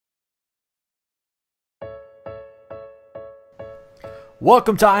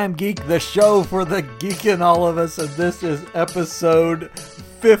Welcome to I Am Geek, the show for the geek in all of us, and this is episode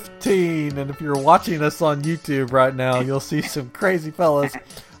 15. And if you're watching us on YouTube right now, you'll see some crazy fellas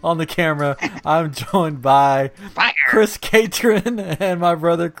on the camera. I'm joined by Chris Catron and my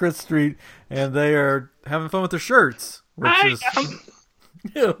brother Chris Street, and they are having fun with their shirts, which is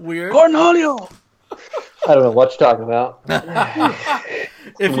weird. Cornholio! I don't know what you're talking about.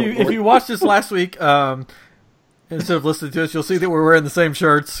 If you watched this last week, instead of listening to us, you'll see that we're wearing the same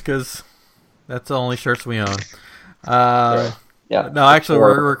shirts because that's the only shirts we own. Yeah. No, actually,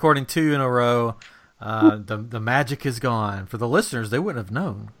 we're recording two in a row. The magic is gone. For the listeners, they wouldn't have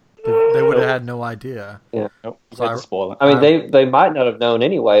known. They would have had no idea. Yeah. Nope. So spoil it. I mean, they might not have known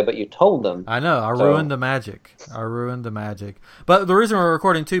anyway, but you told them. I know. I ruined the magic. But the reason we're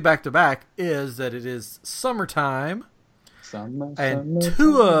recording two back to back is that it is summertime. And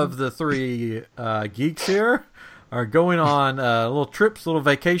two of the three geeks here are going on little trips, little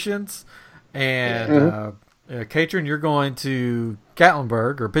vacations. And Catron, you're going to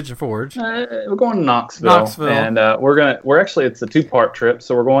Gatlinburg or Pigeon Forge. We're going to Knoxville. And we're actually, it's a 2-part trip.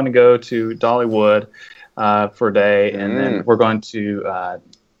 So we're going to go to Dollywood for a day. And then we're going to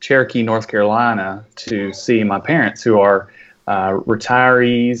Cherokee, North Carolina to see my parents who are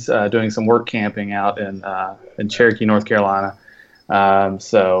retirees doing some work camping out in Cherokee, North Carolina.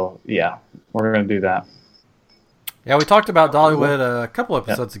 So, yeah, we're going to do that. Yeah, we talked about Dollywood a couple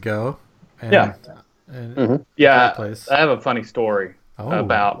episodes ago. And, Yeah, I have a funny story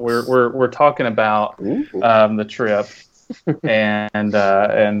about we're talking about the trip and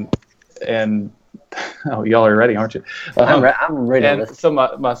oh, y'all are ready, aren't you? I'm ready. And so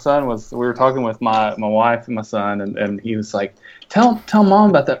my son we were talking with my wife and my son, and he was like, tell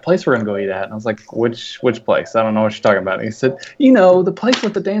Mom about that place we're gonna go eat at. And I was like, which place? I don't know what you're talking about. And he said, the place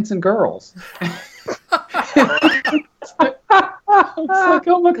with the dancing girls. I was like,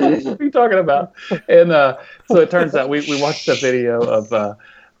 oh my gosh, what are you talking about? And so it turns out we watched a video of the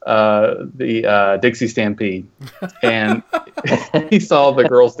Dixie Stampede, and he saw the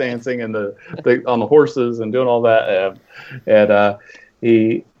girls dancing and the on the horses and doing all that, and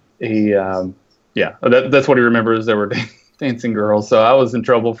that's what he remembers. There were dancing girls, so I was in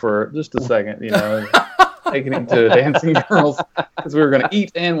trouble for just a second, taking him to dancing girls because we were going to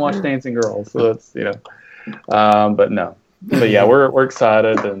eat and watch dancing girls. So that's but no. But yeah, we're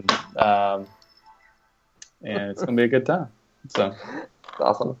excited, and it's gonna be a good time. So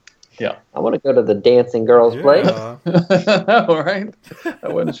Awesome. Yeah, I want to go to the dancing girls' place. All right. I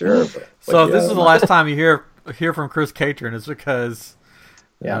wasn't sure. So if this is the last time you hear from Chris Catron, it's because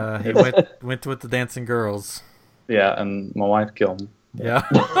he went with the dancing girls. Yeah, and my wife killed him. Yeah.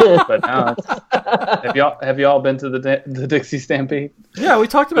 But now have y'all been to the Dixie Stampede? Yeah, we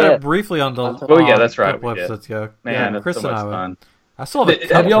talked about it briefly on the that's right, couple episodes ago. Man, Chris it's so much fun. I still have a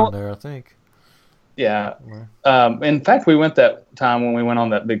cup from there, I think. Yeah. In fact, we went that time when we went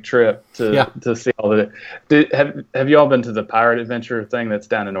on that big trip to see all of it. Have y'all been to the Pirate Adventure thing that's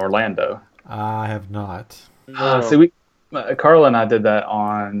down in Orlando? I have not. See, Carla and I did that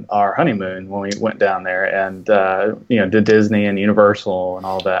on our honeymoon when we went down there, and did Disney and Universal and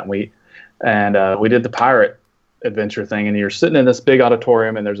all that. And we did the Pirate Adventure thing, and you're sitting in this big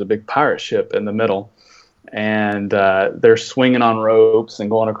auditorium, and there's a big pirate ship in the middle, and they're swinging on ropes and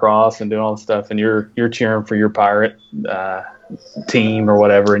going across and doing all the stuff, and you're cheering for your pirate team or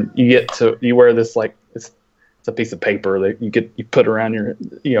whatever, and you wear this it's a piece of paper that you put around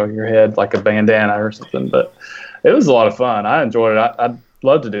your head like a bandana or something, but. It was a lot of fun. I enjoyed it. I'd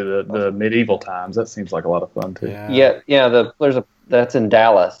love to do the medieval times. That seems like a lot of fun too. Yeah. That's in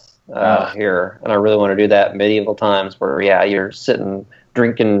Dallas here, and I really want to do that medieval times where you're sitting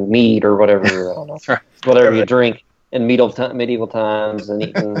drinking mead or whatever. I don't know, right. Whatever you drink in medieval times, and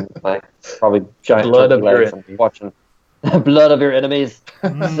eating probably giant blood turkey legs and watching blood of your enemies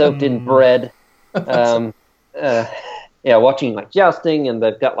soaked in bread. Watching jousting, and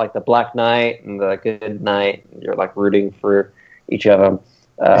they've got the Black Knight and the Good Knight. And you're rooting for each of them.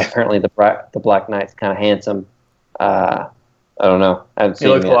 Apparently, the Black Knight's kind of handsome. I don't know. I haven't seen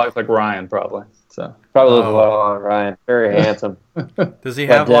him. He looks a lot like Ryan, probably. So probably looks a lot like Ryan. Very handsome. Does he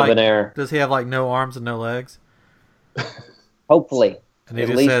have debonair. Does he have no arms and no legs? Hopefully. And he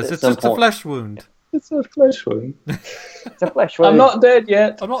just says it's just a flesh wound. It's a flesh wound. It's a flesh wound. I'm not dead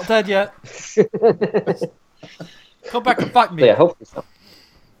yet. Come back and fight me. Yeah, hopefully so.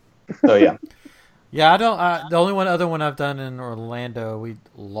 So yeah. Yeah, I don't. The only other one I've done in Orlando,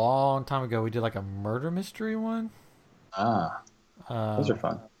 long time ago, we did a murder mystery one. Those are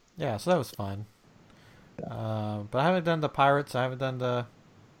fun. Yeah, so that was fun. But I haven't done the Pirates. I haven't done the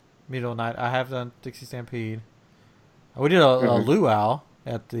Medieval Night. I have done Dixie Stampede. We did a luau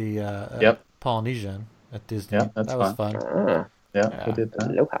at the Yep. Polynesian at Disney. Yeah, that's that was fun. Yeah, we did that.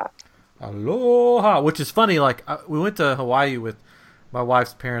 Aloha. Aloha, which is funny. Like we went to Hawaii with my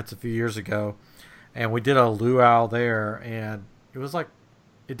wife's parents a few years ago, and we did a luau there, and it was like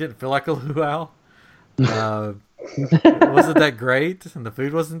it didn't feel like a luau. It wasn't that great, and the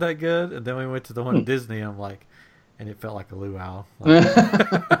food wasn't that good. And then we went to the one at Disney, and I'm like, and it felt like a luau.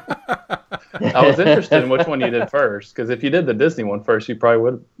 I was interested in which one you did first, because if you did the Disney one first, you probably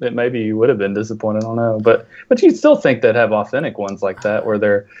would. Maybe you would have been disappointed. I don't know, but you still think that have authentic ones like that, where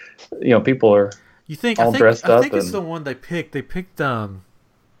they're, people are. You think all dressed up? I think it's the one they picked. They picked the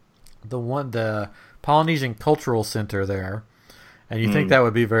Polynesian Cultural Center there, and you think that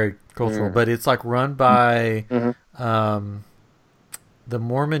would be very cultural, but it's like run by the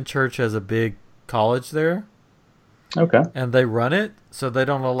Mormon Church has a big college there. Okay. And they run it, so they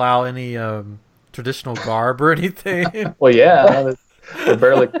don't allow any traditional garb or anything. Well, yeah, they're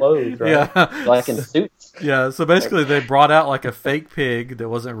barely clothed, right? Yeah, Like in suits. Yeah, so basically they brought out like a fake pig that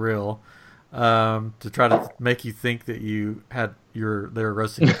wasn't real to try to make you think that they were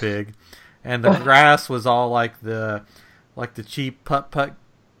roasting a pig, and the grass was all like the cheap putt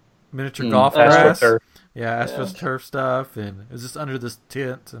miniature golf grass. AstroTurf. Yeah, AstroTurf stuff, and it was just under this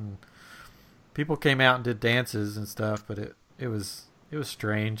tent, and people came out and did dances and stuff, but it was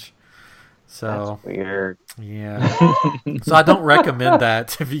strange. So that's weird. Yeah. So I don't recommend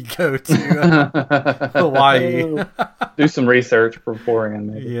that if you go to Hawaii. Do some research beforehand,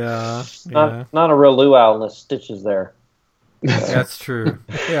 maybe. Yeah. Not a real luau unless Stitch is there. That's true.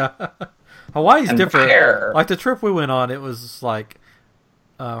 Yeah. Hawaii's And different. where? Like the trip we went on, it was like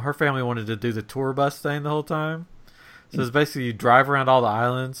her family wanted to do the tour bus thing the whole time. So it's basically you drive around all the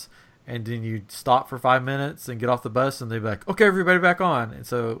islands, and then you stop for 5 minutes and get off the bus, and they'd be like, okay, everybody back on. And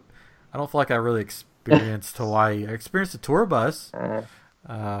so I don't feel like I really experienced Hawaii. I experienced a tour bus.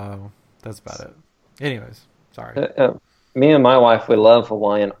 That's about it. Anyways, sorry. Me and my wife, we love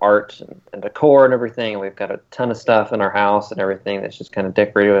Hawaiian art and decor and everything. And we've got a ton of stuff in our house and everything that's just kind of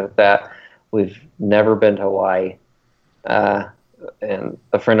decorated with that. We've never been to Hawaii. And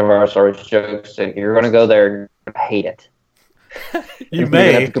a friend of ours always jokes that you're going to go there and you're going to hate it. You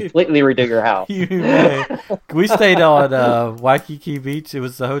may have to completely redo your house. You may. We stayed on Waikiki Beach. It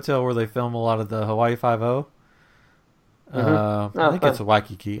was the hotel where they film a lot of the Hawaii Five-0. I think it's a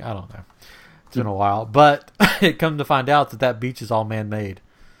Waikiki. I don't know. It's been a while, but it come to find out that beach is all man-made.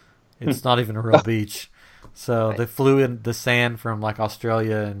 It's not even a real beach. So they flew in the sand from like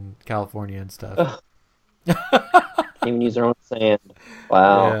Australia and California and stuff. Even use their own sand.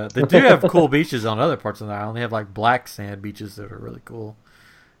 Wow. Yeah, they do have cool beaches on other parts of the island. They have like black sand beaches that are really cool.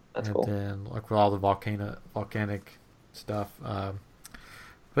 That's and cool. then like with all the volcanic stuff. But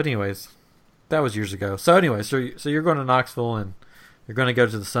anyways, that was years ago. So anyway, so you're going to Knoxville and you're going to go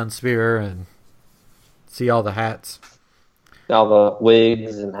to the Sun Sphere and see all the hats. All the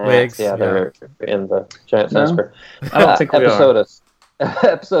wigs and hats. They're in the giant Sun Sphere. I don't think we are.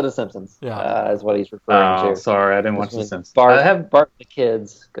 Episode of Simpsons is what he's referring to. Sorry, I didn't watch The Simpsons. Bart and the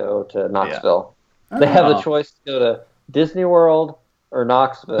kids go to Knoxville. Yeah. They have the choice to go to Disney World or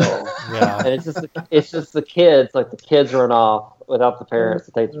Knoxville. And it's just the kids. Like the kids run off without the parents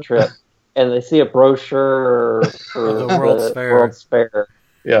to take the trip, and they see a brochure for the World's Fair.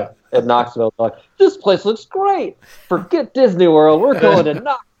 Yeah. At Knoxville, like, this place looks great. Forget Disney World. We're going to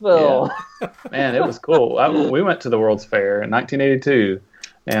Knoxville. Yeah. Man, it was cool. We went to the World's Fair in 1982,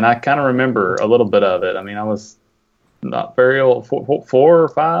 and I kind of remember a little bit of it. I mean, I was not very old, 4 or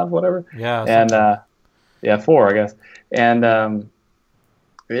 5, whatever. Yeah. And 4, I guess. And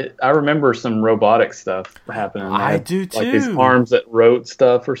I remember some robotic stuff happening. I do too. Like these arms that wrote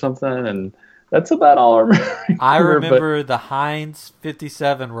stuff or something, and that's about all I remember. I remember the Heinz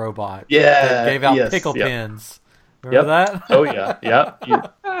 57 robot. Yeah. That gave out pickle pins. Remember that? Oh, yeah.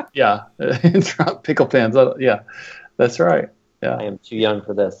 Yeah. Pickle pins. Yeah. That's right. Yeah. I am too young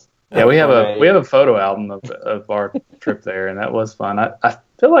for this. Yeah, we have a photo album of our trip there, and that was fun. I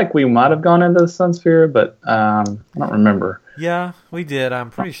feel like we might have gone into the Sun Sphere, but I don't remember. Yeah, we did. I'm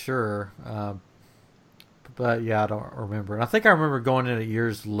pretty sure. But yeah, I don't remember. And I think I remember going in it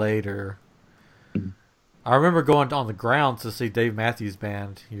years later. I remember going on the grounds to see Dave Matthews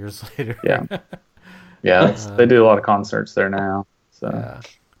Band years later. Yeah, they do a lot of concerts there now. So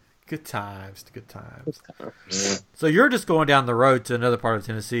good times. So you're just going down the road to another part of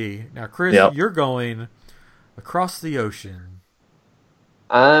Tennessee. Now, Chris, you're going across the ocean.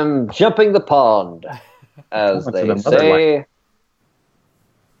 I'm jumping the pond, as they say,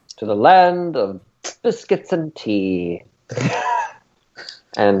 to the land of biscuits and tea.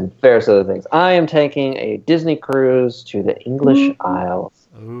 and various other things. I am taking a Disney cruise to the English Isles.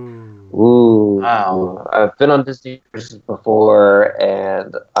 Ooh. Wow. I've been on Disney cruises before,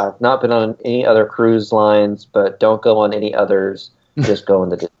 and I've not been on any other cruise lines, but don't go on any others. Just go on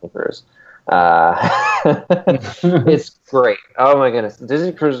the Disney cruise. It's great. Oh my goodness.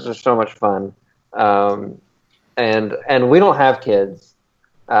 Disney cruises are so much fun. And we don't have kids,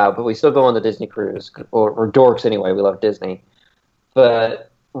 but we still go on the Disney cruise. We're dorks anyway. We love Disney. But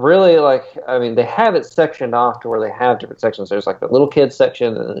really, they have it sectioned off to where they have different sections. There's like the little kids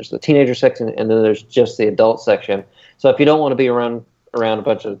section, and then there's the teenager section, and then there's just the adult section. So if you don't want to be around a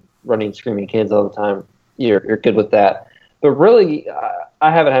bunch of running, screaming kids all the time, you're good with that. But really,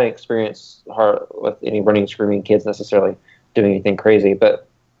 I haven't had any experience with any running, screaming kids necessarily doing anything crazy. But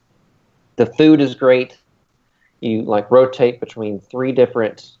the food is great. You rotate between 3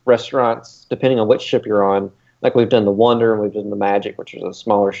 different restaurants depending on which ship you're on. Like we've done the Wonder and we've done the Magic, which are the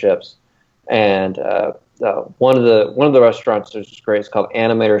smaller ships. And one of the restaurants is great. It's called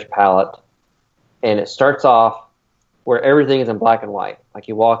Animator's Palette, and it starts off where everything is in black and white. Like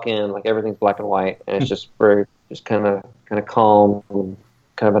you walk in, everything's black and white, and it's just kind of calm, and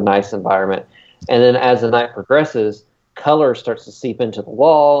kind of a nice environment. And then as the night progresses, color starts to seep into the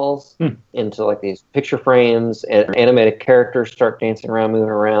walls, into these picture frames, and animated characters start dancing around, moving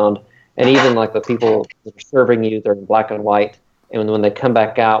around. And even the people that are serving you, they're in black and white. And when they come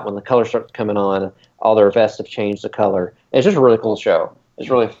back out, when the color starts coming on, all their vests have changed the color. And it's just a really cool show. It's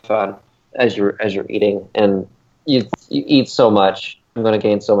really fun as you're eating, and you eat so much. I'm going to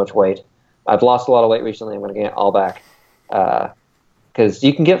gain so much weight. I've lost a lot of weight recently. I'm going to gain it all back because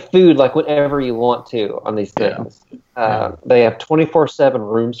you can get food whenever you want to on these things. They have 24/7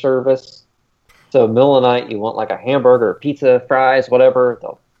 room service. So middle of the night, you want a hamburger, pizza, fries, whatever.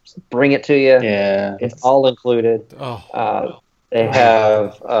 They'll bring it to you. Yeah, it's all included. They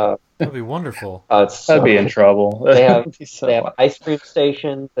have that'd be wonderful. I'd be in trouble. They have ice cream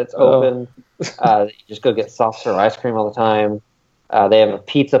station that's open. You just go get soft serve ice cream all the time. They have a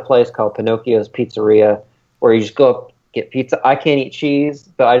pizza place called Pinocchio's Pizzeria where you just go up, get pizza. I can't eat cheese,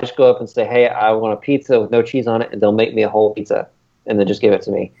 but I just go up and say, "Hey, I want a pizza with no cheese on it," and they'll make me a whole pizza and then just give it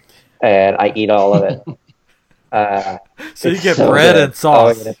to me, and I eat all of it. So you get bread and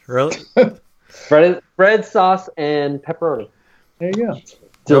sauce, really? bread, sauce, and pepperoni. There you go.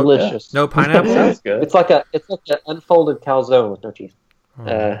 Delicious. No pineapple. Sounds good. It's like an unfolded calzone with no cheese.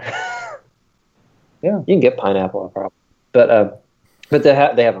 You can get pineapple, probably, but they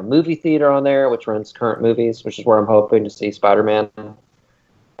have a movie theater on there which runs current movies, which is where I'm hoping to see Spider-Man.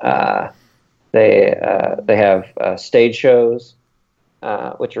 They have stage shows,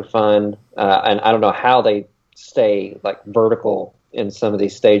 which are fun, and I don't know how they stay vertical in some of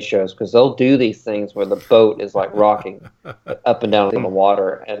these stage shows, because they'll do these things where the boat is rocking up and down in the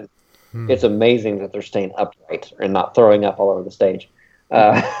water, and it's amazing that they're staying upright and not throwing up all over the stage.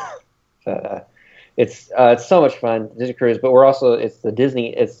 It's so much fun, Disney cruise. But it's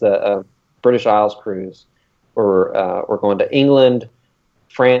the British Isles cruise. We're going to England,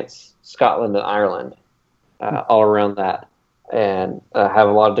 France, Scotland, and Ireland, all around that. And have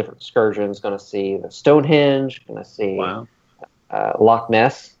a lot of different excursions. Going to see the Stonehenge. Going to see Loch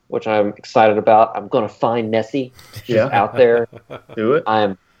Ness, which I'm excited about. I'm going to find Nessie. She's out there. Do it.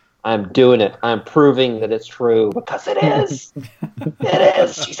 I'm doing it. I'm proving that it's true because it is. It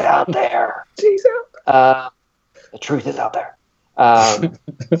is. She's out there. She's out. The truth is out there.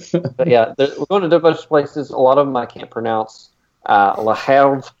 But yeah, we're going to a bunch of places. A lot of them I can't pronounce. La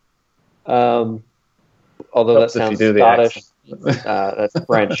Havre. Although that sounds Scottish. That's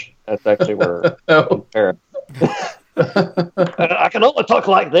French. That's actually where Paris. I can only talk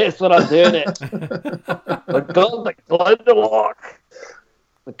like this when I'm doing it. The Glendalough,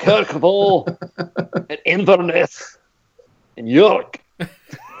 the Kirk of All, and Inverness, and York.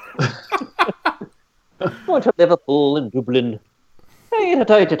 Going to Liverpool and Dublin. Did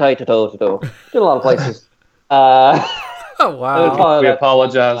a lot of places. Oh, wow. We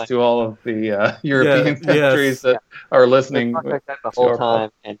apologize to all of the European countries that are listening. The whole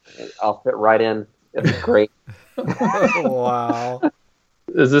time, and I'll fit right in. It's great. Wow.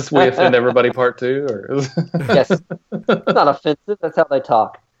 Is this We Offend Everybody Part 2? Or Yes. It's not offensive. That's how they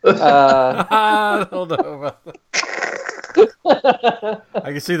talk. I don't know about that.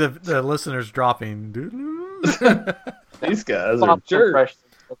 I can see the listeners dropping. These guys are jerks.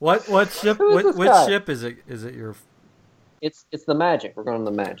 What ship? Which ship is it? Is it your? It's the Magic. We're going on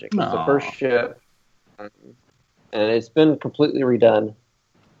the Magic. It's the first ship, and it's been completely redone.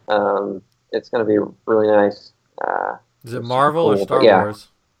 It's going to be really nice. Is it Marvel or Star Wars?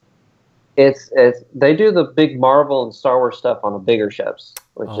 It's they do the big Marvel and Star Wars stuff on the bigger ships.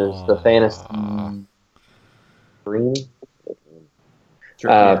 which is the fantasy green.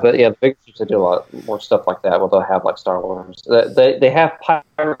 But yeah, the bigger ships, they do a lot more stuff like that. Well, they'll have like Star Wars. They have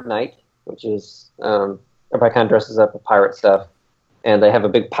Pirate Night, which is everybody kind of dresses up with pirate stuff, and they have a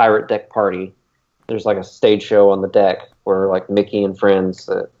big pirate deck party. There's like a stage show on the deck where like Mickey and friends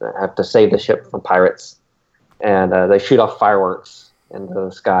have to save the ship from pirates, and they shoot off fireworks into the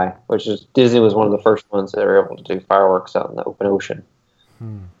sky. Which is Disney was one of the first ones that were able to do fireworks out in the open ocean.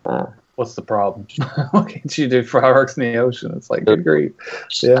 What's the problem? Why can't you do fireworks in the ocean? It's like, good grief.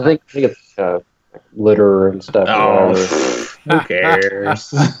 Yeah. I think it's litter and stuff. Oh, who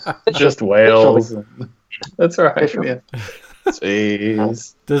cares? Just whales. That's right. Yeah.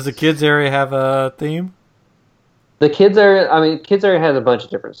 Jeez. Does the kids area have a theme? The kids area has a bunch of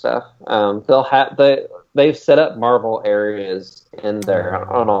different stuff. They've set up Marvel areas in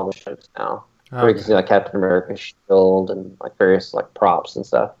there on all the ships now. Where you can see like Captain America's shield and like various like props and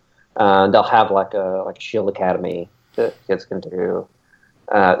stuff. They'll have like a Shield Academy that kids can do.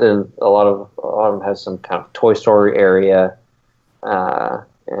 And a lot of them have some kind of Toy Story area,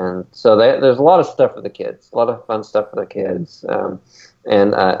 and so there's a lot of stuff for the kids, a lot of fun stuff for the kids.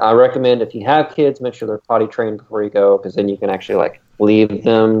 And I recommend if you have kids, make sure they're potty trained before you go, because then you can actually like leave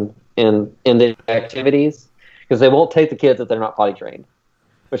them in the activities, because they won't take the kids if they're not potty trained,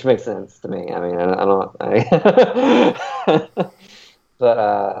 which makes sense to me. I mean,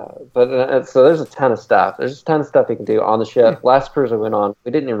 But so there's a ton of stuff. There's a ton of stuff you can do on the ship. Last cruise I went on, we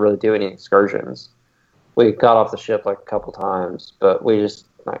didn't even really do any excursions. We got off the ship like a couple times, but we just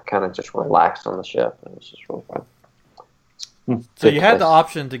kind of just relaxed on the ship, and it was just really fun. So you had the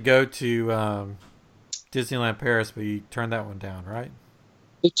option to go to Disneyland Paris, but you turned that one down, right?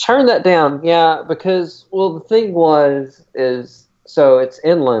 We turned that down, yeah, because the thing is so it's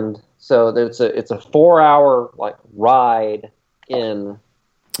inland, so it's a 4-hour like ride in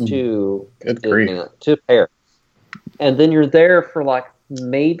to Paris, and then you're there for like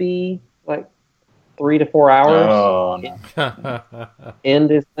maybe like 3 to 4 hours. Oh no! In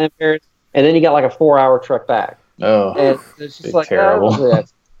Disneyland Paris, and then you got like a 4-hour trek back. Oh, and it's just like terrible.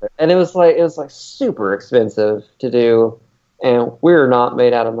 And it was like super expensive to do, and we're not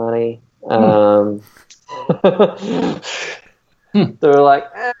made out of money. They were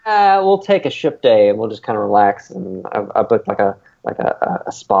like, we'll take a ship day and we'll just kind of relax. And I booked like a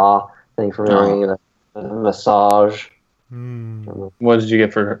spa thing for me, and a massage. What did you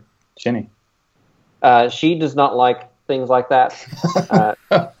get for Jenny? She does not like things like that.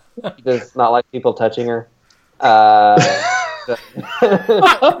 She does not like people touching her.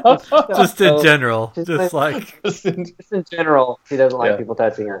 Just in general, just in general, she doesn't like people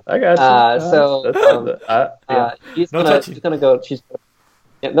touching her. I got you. She's gonna go.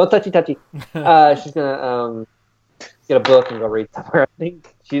 No touchy. She's gonna get a book and go read somewhere. I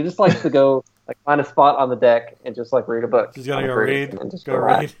think she just likes to go like find a spot on the deck and just like read a book. She's gonna go read.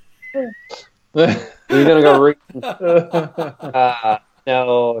 Read. You're gonna go read.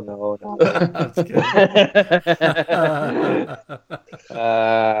 No. That's good. But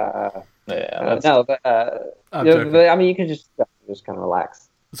I mean, you can just kind of relax.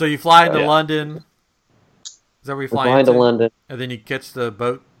 So you fly into London. Is that where you fly into London, and then you catch the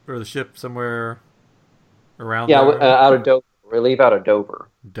boat or the ship somewhere around? Yeah, there? Out of Dover. We leave out of Dover.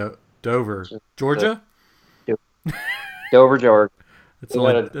 Dover, Georgia. Dover, Georgia.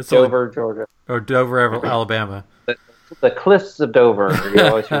 Dover, Georgia. Or Dover, Alabama. The cliffs of Dover. You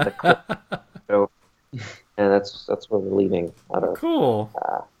always hear the cliffs of Dover. And that's where we're leaving out of. Cool.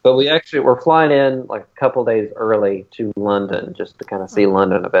 But we're flying in like a couple days early to London just to kind of see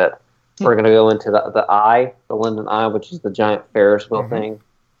London a bit. We're going to go into the London Eye, which is the giant Ferris wheel thing,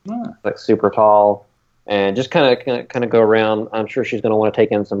 like super tall, and just kind of go around. I'm sure she's going to want to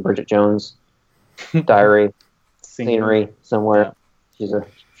take in some Bridget Jones diary scenery somewhere. Yeah. She's a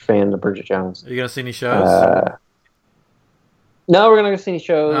fan of Bridget Jones. Are you going to see any shows? No, we're going to go see any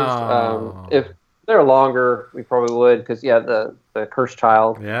shows. If they're longer, we probably would, because the Cursed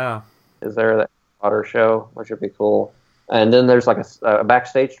Child is there, that Potter show, which would be cool. And then there's like a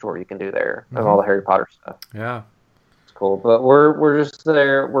backstage tour you can do there of all the Harry Potter stuff. Yeah, it's cool. But we're just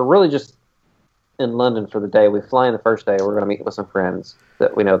there. We're really just in London for the day. We fly in the first day. We're going to meet with some friends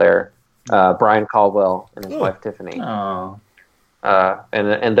that we know there. Brian Caldwell and his wife Tiffany. Oh.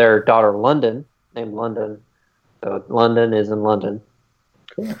 And their daughter London, named London. So London is in London.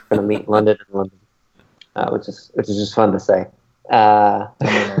 Cool. We're going to meet London in London, which is just fun to say.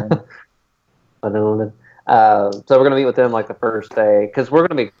 London. So we're going to meet with them like the first day, because we're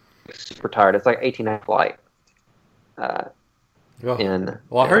going to be super tired. It's like 18-hour flight. I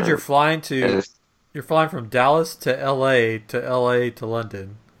heard you're flying to You're flying from Dallas to L.A. to L.A. to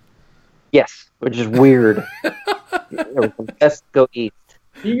London. Yes, which is weird. Let's go east.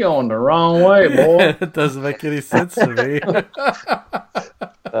 You going the wrong way, boy. It doesn't make any sense to me.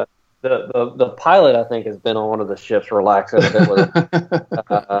 The pilot, I think, has been on one of the ships relaxing a bit with him.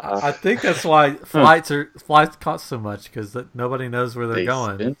 I think that's why flights cost so much, because nobody knows where they're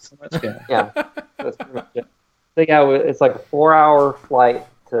going. Spend so much gas. Yeah, that's pretty much it. I think it's like a 4-hour flight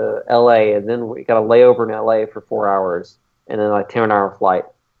to LA, and then we got a layover in LA for 4 hours, and then like 10-hour flight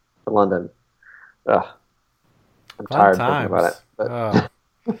to London. Ugh. I'm tired thinking about it.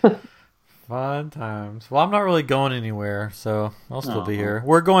 But... Fun times. Well, I'm not really going anywhere, so I'll still be here.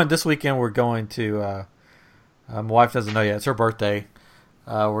 We're going this weekend. We're going to. My wife doesn't know yet. It's her birthday.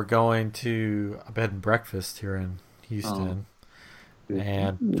 We're going to a bed and breakfast here in Houston,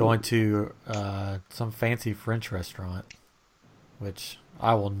 and going to some fancy French restaurant, which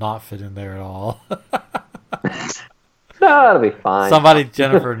I will not fit in there at all. No, it'll be fine. Somebody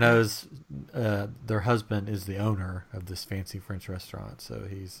Jennifer knows. Their husband is the owner of this fancy French restaurant, so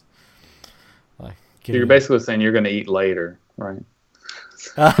he's like. You're basically saying you're going to eat later, right?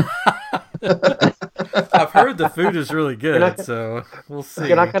 I've heard the food is really good, so we'll see.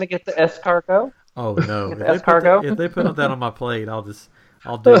 You're not going to get the escargot? Oh no! Escargot? If they put that on my plate, I'll do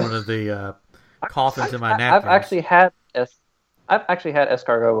one of the cough into my napkins. I've actually had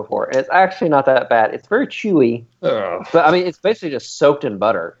escargot before, and it's actually not that bad. It's very chewy, but I mean, it's basically just soaked in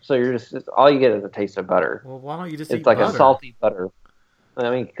butter. So all you get is a taste of butter. Well, why don't you just? It's like butter. A salty butter. I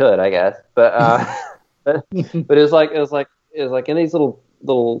mean, you could, I guess, but but it was like in these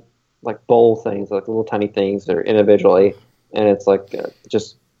little like bowl things, like little tiny things that are individually, and it's like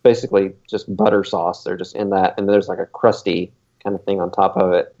just basically just butter sauce. They're just in that, and there's like a crusty kind of thing on top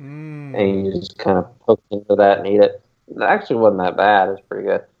of it, and you just kind of poke into that and eat it. It actually wasn't that bad. It's pretty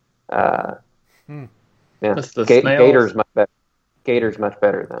good. Yeah, Gator's much better. Gator's much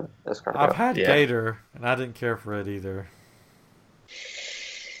better than escargot. I've had Gator, and I didn't care for it either.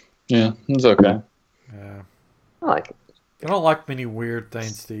 Yeah, it's okay. Yeah, I like it. I don't like many weird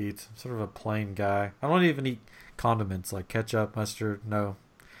things to eat. I'm sort of a plain guy. I don't even eat condiments like ketchup, mustard. No,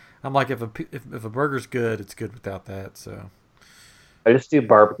 I'm like if a burger's good, it's good without that. So I just do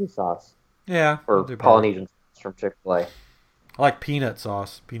barbecue sauce. Yeah, or Polynesian sauce from Chick-fil-A. I like peanut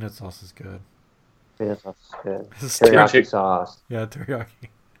sauce. Peanut sauce is good. Peanut sauce is good. Teriyaki sauce. Yeah, teriyaki.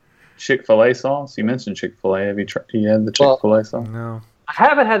 Chick-fil-A sauce. You mentioned Chick-fil-A. Have you tried? You had the Chick-fil-A sauce? No. I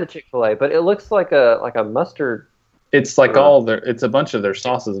haven't had the Chick-fil-A, but it looks like a mustard. It's like it's a bunch of their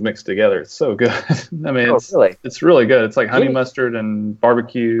sauces mixed together. It's so good. I mean, it's really good. It's like honey mustard and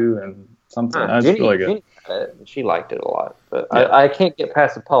barbecue and something. It's really good. She liked it a lot, but yeah. I can't get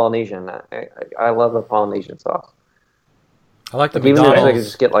past the Polynesian. I love the Polynesian sauce. I like the McDonald's. Even if I could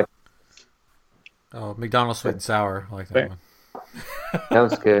just get like McDonald's sweet and sour. I like that one.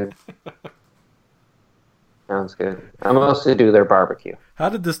 Sounds good. Sounds good. I mostly do their barbecue. How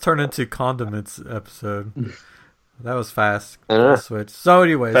did this turn into condiments episode? That was fast. Switch. So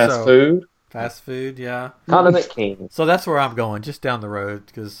anyway, fast food, yeah. Condiment king. So that's where I'm going, just down the road,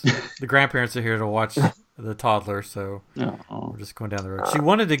 because the grandparents are here to watch the toddler. So we're just going down the road. She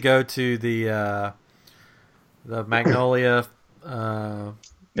wanted to go to the Magnolia. Farms.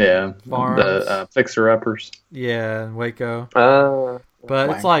 The Fixer Uppers. Yeah, in Waco.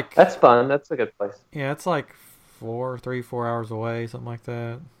 But it's like that's fun. That's a good place. Yeah, it's like 4 hours away, something like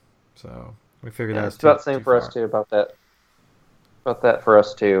that. So we figured it's about the same for us too. About that for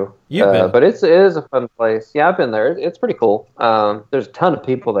us too. You've been. But it is a fun place. Yeah, I've been there. It's pretty cool. There's a ton of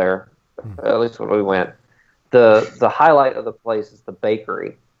people there. At least when we went. The highlight of the place is the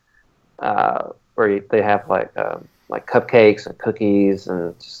bakery, where they have like cupcakes and cookies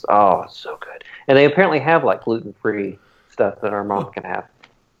and just, it's so good. And they apparently have like gluten-free stuff that our mom can have.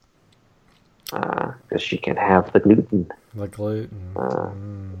 Because she can have the gluten. The gluten.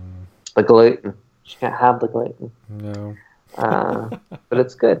 The gluten. She can't have the gluten. No. But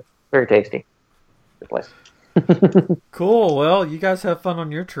it's good. Very tasty. Good place. Cool. Well, you guys have fun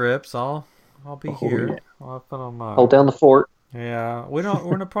on your trips. I'll be here. Yeah. I'll have fun on mine. Hold down the fort. Yeah, we're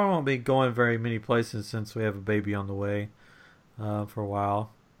probably won't be going very many places since we have a baby on the way for a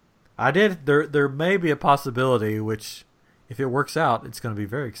while. There may be a possibility, which if it works out, it's going to be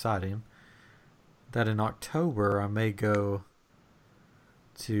very exciting, that in October I may go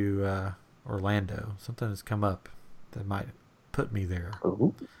to Orlando. Something has come up that might put me there.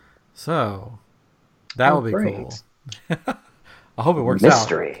 Ooh. So that would be cool. I hope it works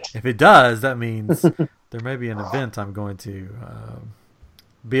Mystery. out. If it does, that means there may be an event I'm going to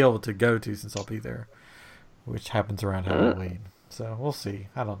be able to go to since I'll be there, which happens around Halloween. So we'll see.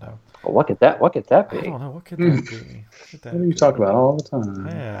 I don't know. Well, what could that be? I don't know. What could that be? What do you talk about all the time?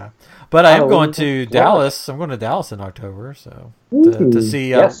 Yeah, but I am going to Dallas. I'm going to Dallas in October, so to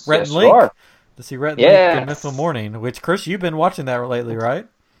see Rhett and Link. To see Rhett and Link in Mythical Morning, which, Chris, you've been watching that lately, right?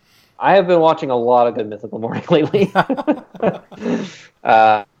 I have been watching a lot of Good Mythical Morning lately.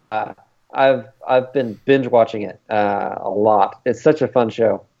 I've been binge watching it a lot. It's such a fun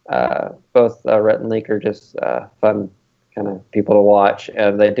show. Both Rhett and Link are just fun kind of people to watch,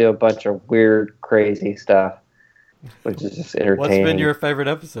 and they do a bunch of weird, crazy stuff, which is just entertaining. What's been your favorite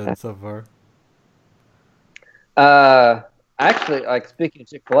episode so far? Actually, like speaking of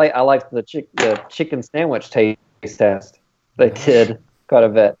Chick-fil-A, I liked the chicken sandwich taste test. They did quite a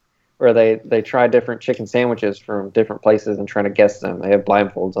bit, where they tried different chicken sandwiches from different places and trying to guess them. They had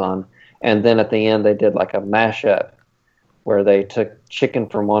blindfolds on, and then at the end they did like a mashup, where they took chicken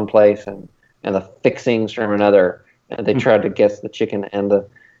from one place and the fixings from another, and they tried to guess the chicken and the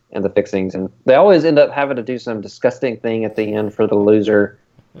fixings, and they always end up having to do some disgusting thing at the end for the loser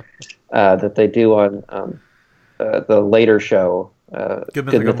that they do on the later show, Good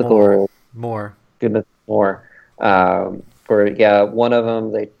Mythical More. Good Mythical More. Where one of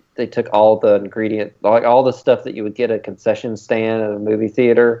them they took all the ingredient, like all the stuff that you would get at a concession stand at a movie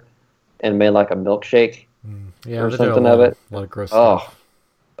theater, and made like a milkshake or something of it. A lot of gross stuff.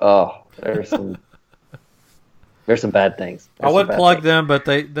 There's some bad things. I would plug them, but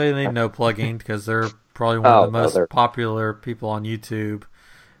they need no plugging because they're probably one of the most popular people on YouTube.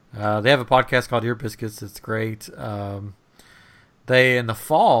 They have a podcast called Ear Biscuits. It's great. They in the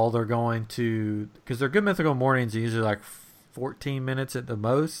fall they're going to, because their Good Mythical Mornings are usually like 14 minutes at the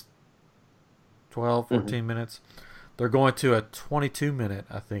most, 12, 14 minutes. They're going to a 22-minute,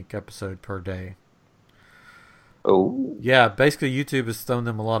 I think, episode per day. Oh. Yeah, basically YouTube has thrown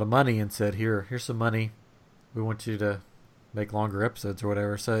them a lot of money and said, here's some money. We want you to make longer episodes or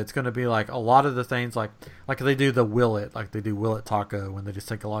whatever. So it's going to be like a lot of the things like they do the Will It, like they do Will It Taco, when they just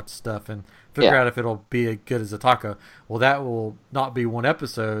take a lot of stuff and figure out if it'll be as good as a taco. Well, that will not be one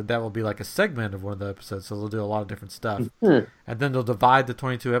episode. That will be like a segment of one of the episodes. So they'll do a lot of different stuff. And then they'll divide the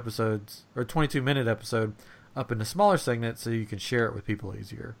 22-minute episode up into smaller segments so you can share it with people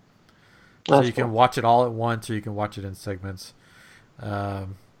easier. So you can watch it all at once, or you can watch it in segments.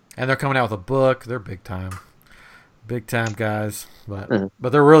 And they're coming out with a book. They're big time guys, but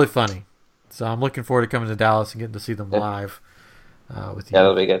they're really funny. So I'm looking forward to coming to Dallas and getting to see them live with you. Yeah,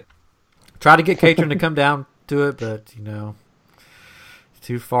 that'll be good. Try to get Katrin to come down to it, but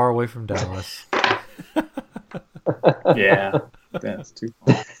too far away from Dallas. Yeah, that's too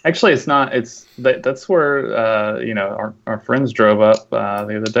far. Actually, it's not. That's where our friends drove up the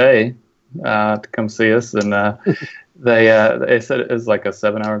other day to come see us, and they said it was like a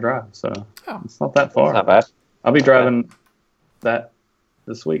 7-hour drive, so it's not that far. It's not bad. I'll be driving that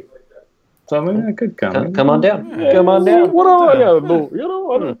this week, so I mean I could come. Come on down. Yeah. Come on down. What do I gotta do? I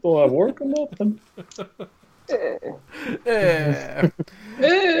don't know. I work or nothing.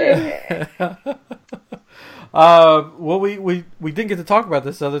 Well, we didn't get to talk about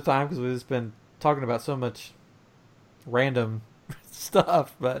this other time because we've just been talking about so much random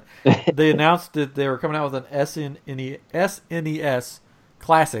stuff, but they announced that they were coming out with an SNES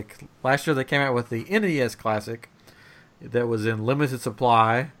Classic. Last year they came out with the NES Classic that was in limited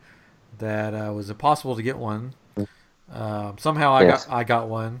supply, that was impossible to get one. Somehow I got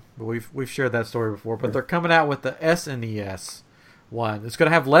one, but we've shared that story before. But they're coming out with the SNES one. It's going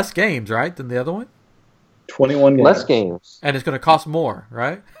to have less games, right, than the other one? 21 games. Less games. And it's going to cost more,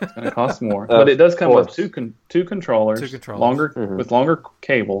 right? It's going to cost more. But it does come with two controllers. With longer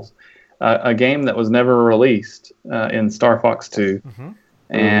cables. A game that was never released in Star Fox 2.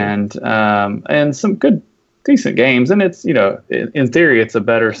 And some good, decent games. And it's, in theory, it's a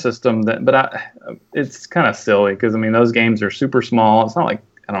better system. It's kind of silly because, those games are super small. It's not like,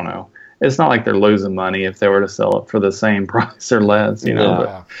 I don't know. It's not like they're losing money if they were to sell it for the same price or less,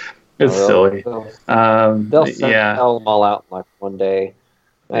 but it's silly. They'll sell them all out in like one day.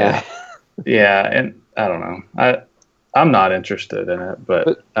 Yeah. And I don't know. I'm not interested in it,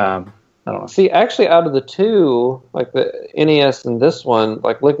 but I don't know. See, actually, out of the two, like the NES and this one,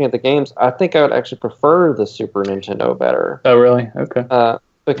 like looking at the games, I think I would actually prefer the Super Nintendo better. Oh, really? Okay.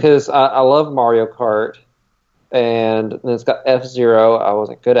 Because I love Mario Kart, and then it's got F-Zero. I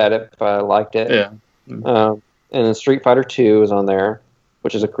wasn't good at it, but I liked it. Yeah. And then Street Fighter 2 is on there,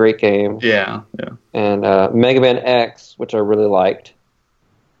 which is a great game. Yeah. And Mega Man X, which I really liked.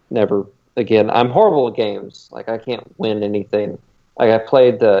 I'm horrible at games. Like, I can't win anything. Like, I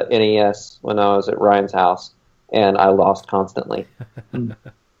played the NES when I was at Ryan's house, and I lost constantly. The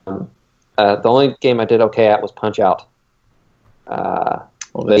only game I did okay at was Punch-Out.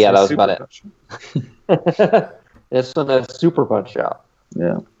 But yeah, that was about it. It's in a Super Punch Out.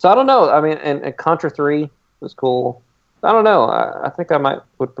 Yeah. So I don't know. I mean, and Contra 3 was cool. I don't know. I think I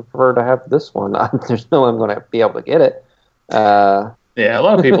would prefer to have this one. There's no way I'm going to be able to get it. Yeah, a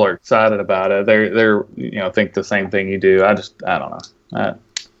lot of people are excited about it. They're think the same thing you do. I don't know.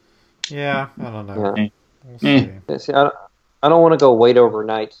 Yeah, I don't know. Yeah. We'll see. See, I don't want to go wait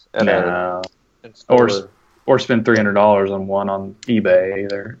overnight at No. a store. Or spend $300 on one on eBay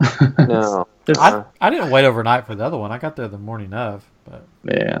either. No. I didn't wait overnight for the other one. I got there the morning of. But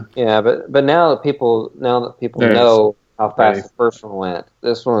Yeah, but now that people know how fast the first one went,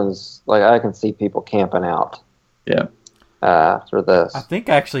 this one's like I can see people camping out. Yeah. For this. I think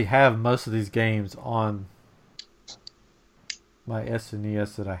I actually have most of these games on my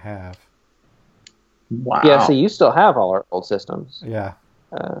SNES that I have. Wow. Yeah, so you still have all our old systems. Yeah.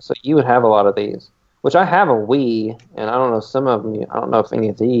 So you would have a lot of these, which I have a Wii, and I don't know some of them. I don't know if any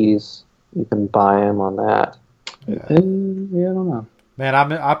of these you can buy them on that. Yeah, I don't know. Man,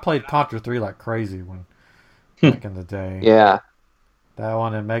 I played Contra 3 like crazy back in the day. Yeah. That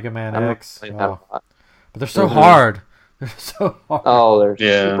one and Mega Man X. But they're so hard. They're so hard. Oh, they're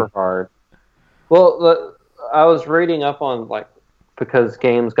super hard. Well, I was reading up on because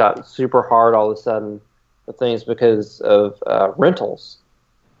games got super hard all of a sudden. The thing is because of rentals,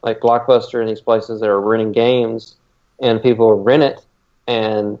 like Blockbuster and these places that are renting games, and people rent it,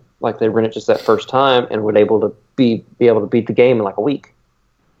 and they rent it just that first time, and would be able to beat the game in like a week.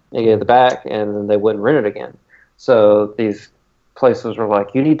 They get it back, and then they wouldn't rent it again. So these places were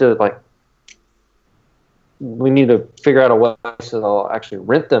like, we need to figure out a way so they'll actually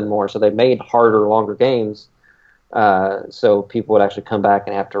rent them more. So they made harder, longer games, so people would actually come back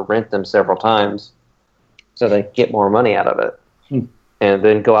and have to rent them several times, so they get more money out of it, and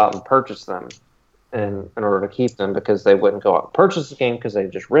then go out and purchase them, in order to keep them, because they wouldn't go out and purchase the game because they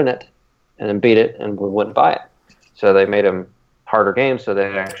just rent it and then beat it and wouldn't buy it. So they made them harder games so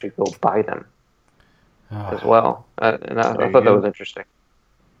they'd actually go buy them as well. And I thought that was interesting.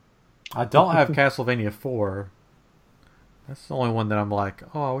 I don't have Castlevania 4. That's the only one that I'm like,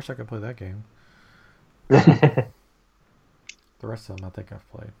 oh, I wish I could play that game. The rest of them I think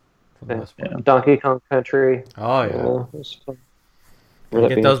I've played for the most part. Donkey Kong Country. Oh, yeah.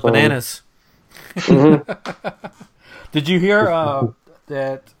 Get those fun. Bananas. Did you hear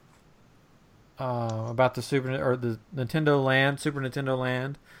that about the the Nintendo Land, Super Nintendo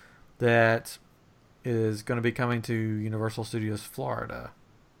Land, that is going to be coming to Universal Studios Florida?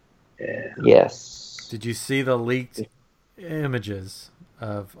 Yeah. Yes. Did you see the leaked images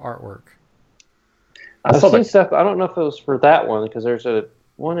of artwork? I've seen stuff. I don't know if it was for that one, because there's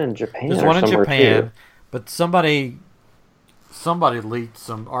one in Japan. There's one in Japan, but somebody leaked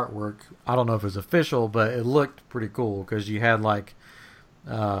some artwork. I don't know if it was official, but it looked pretty cool because you had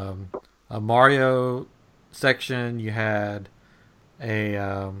a Mario section, you had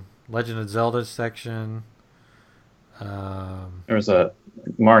a Legend of Zelda section. There was a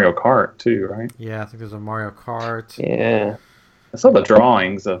Mario Kart too, right? Yeah, I think there's a Mario Kart. Yeah. I saw the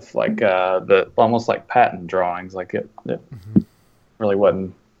drawings of the almost like patent drawings. Like it really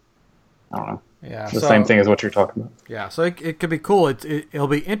wasn't. I don't know. Yeah, the same thing as what you're talking about. Yeah, so it could be cool. It'll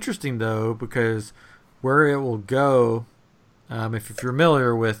be interesting though, because where it will go, if you're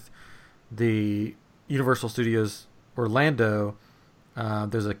familiar with the Universal Studios Orlando,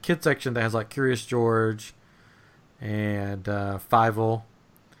 there's a kid section that has Curious George and Fievel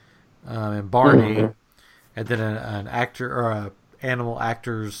and Barney, and then an actor or a animal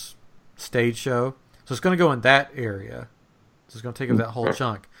actors stage show. So it's going to go in that area. So it's going to take up that whole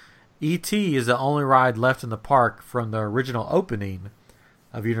chunk. E.T. is the only ride left in the park from the original opening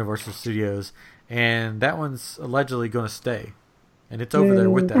of Universal Studios, and that one's allegedly going to stay. And it's over there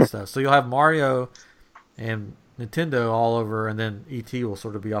with that stuff. So you'll have Mario and Nintendo all over, and then E.T. will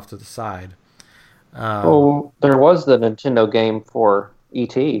sort of be off to the side. Well, there was the Nintendo game for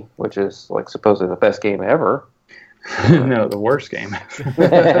E.T., which is supposedly the best game ever. No, the worst game. Do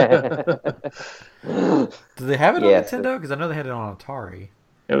they have it on Nintendo? Because I know they had it on Atari.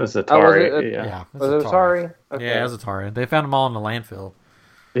 It was Atari. Yeah. Was it Atari? Okay. Yeah, it was Atari. They found them all in the landfill.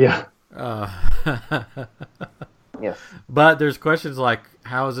 Yeah. Yes. But there's questions like,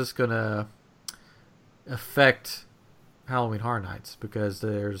 how is this going to affect Halloween Horror Nights? Because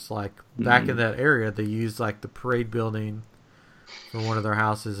there's back in that area, they use the parade building for one of their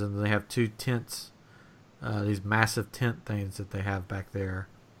houses, and they have two tents, these massive tent things that they have back there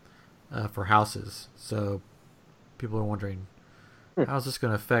for houses. So people are wondering, how's this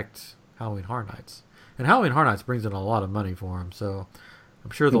going to affect Halloween Horror Nights? And Halloween Horror Nights brings in a lot of money for them, so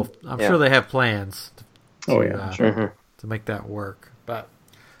I'm sure sure they have plans to to make that work. But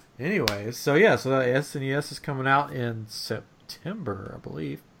anyways, so the SNES is coming out in September, I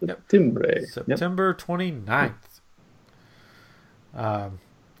believe. September 29th.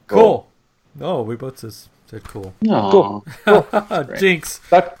 Cool. Oh, we both said cool. Cool. Jinx.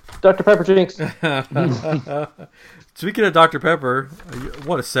 Dr. Pepper Jinx. Speaking of Dr. Pepper,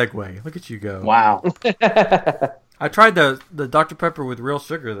 what a segue. Look at you go. Wow. I tried the Dr. Pepper with real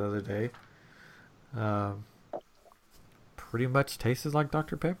sugar the other day. Pretty much tastes like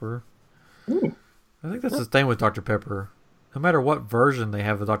Dr. Pepper. Ooh. I think that's the thing with Dr. Pepper. No matter what version they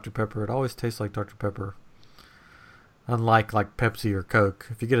have of Dr. Pepper, it always tastes like Dr. Pepper. Unlike like Pepsi or Coke.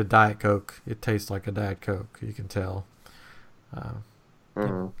 If you get a Diet Coke, it tastes like a Diet Coke. You can tell.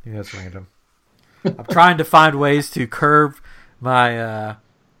 Yeah, that's random. I'm trying to find ways to curb my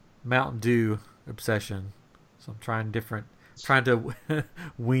Mountain Dew obsession. So I'm trying to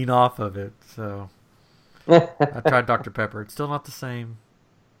wean off of it. So I tried Dr. Pepper. It's still not the same.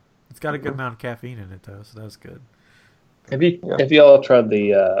 It's got a good amount of caffeine in it though, so that's good. Have you all tried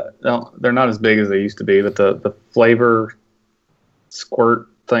the? No, they're not as big as they used to be, but the flavor squirt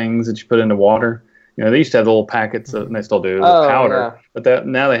things that you put into water. You know, they used to have the little packets, and they still do, with powder. Yeah. But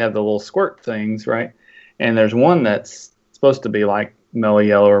now they have the little squirt things, right? And there's one that's supposed to be like Mellow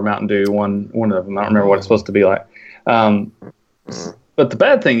Yellow or Mountain Dew. One of them, I don't remember what it's supposed to be like. But the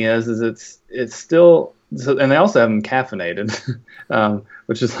bad thing is it's still, and they also have them caffeinated,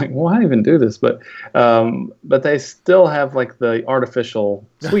 which is like, why even do this? But they still have like the artificial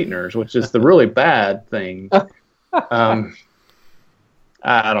sweeteners, which is the really bad thing.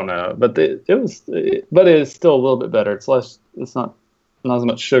 I don't know, but it is still a little bit better. It's not as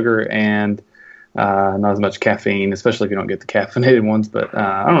much sugar and not as much caffeine, especially if you don't get the caffeinated ones. But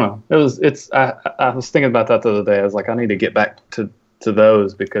I don't know. I was thinking about that the other day. I was like, I need to get back to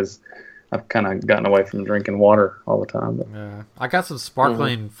those because I've kind of gotten away from drinking water all the time. But. Yeah, I got some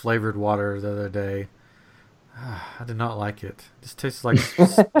sparkling flavored water the other day. I did not like it. It just tastes like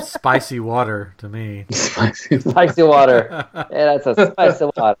spicy water to me. Spicy water. Yeah, that's a spicy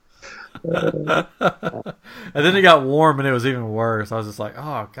water. And then it got warm and it was even worse. I was just like,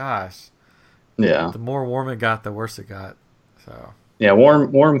 oh gosh. Yeah. The more warm it got, the worse it got. So. Yeah,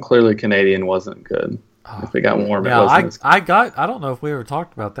 warm Clearly Canadian wasn't good. If it got warm, it wasn't. I don't know if we ever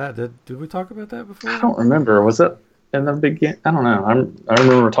talked about that. Did we talk about that before? I don't remember. Was it in the beginning? I don't know. I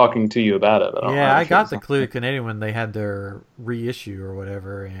remember talking to you about it. I got the Clearly Canadian when they had their reissue or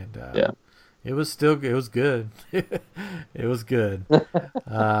whatever, and it was good. It was good.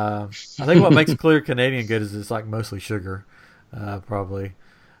 I think what makes Clear Canadian good is it's like mostly sugar, probably.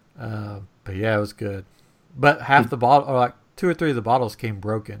 But yeah, it was good. But half the bottle, or like 2 or 3 of the bottles came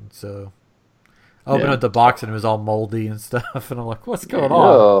broken, so. I opened up the box and it was all moldy and stuff, and I'm like, "What's going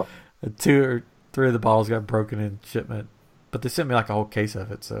on?" And 2 or 3 of the bottles got broken in shipment, but they sent me like a whole case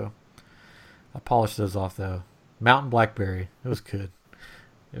of it, so I polished those off though. Mountain Blackberry, it was good.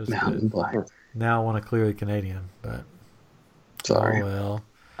 It was Mountain Black. Now I want a Clearly Canadian, but sorry. Oh well.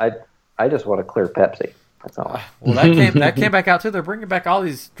 I just want a clear Pepsi. That's all. Well, that came back out too. They're bringing back all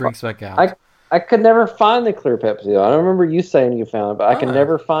these drinks back out. I could never find the clear Pepsi. Though. I don't remember you saying you found it, but I could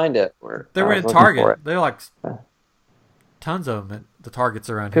never find it. They were in Target. They're like tons of them at the Targets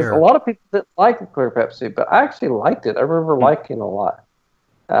around here. Because a lot of people didn't like the clear Pepsi, but I actually liked it. I remember liking it a lot.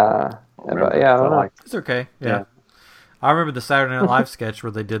 I don't know. It's okay. Yeah. I remember the Saturday Night Live sketch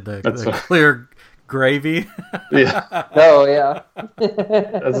where they did the clear gravy. Yeah. Oh, yeah.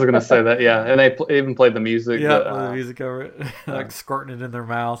 I was going to say that, yeah. And they even played the music. Yeah, the music over it. Like squirting it in their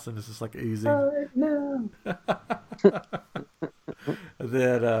mouth, and it's just like easy. No.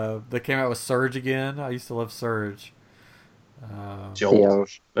 Then they came out with Surge again. I used to love Surge. Jolt. Yeah.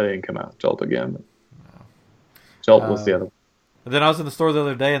 They didn't come out. Jolt again. But no. Jolt was the other one. And then I was in the store the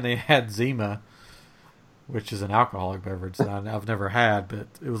other day, and they had Zima, which is an alcoholic beverage that I've never had, but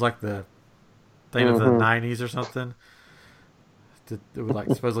it was like the thing of the 90s or something. It would like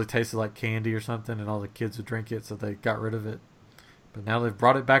supposedly tasted like candy or something, and all the kids would drink it, so they got rid of it. But now they've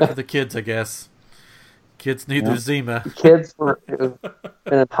brought it back for the kids, I guess. Kids need their Zima. Kids were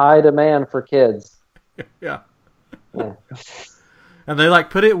in high demand for kids. Yeah. And they like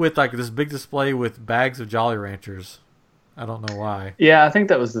put it with like this big display with bags of Jolly Ranchers. I don't know why. Yeah, I think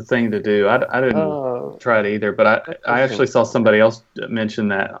that was the thing to do. I didn't try it either, but I actually saw somebody else mention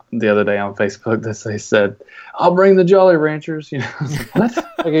that the other day on Facebook. That they said, "I'll bring the Jolly Ranchers." You know, I was like, what?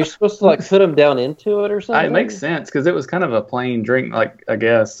 Like you're supposed to like put them down into it or something. It makes sense because it was kind of a plain drink. Like I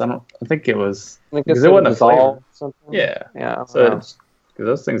guess I think it was because it wasn't a flavor. Yeah. So because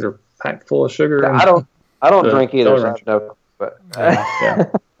those things are packed full of sugar. Yeah, I don't drink either. So I don't know, but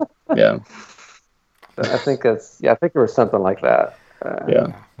yeah. I think I think it was something like that.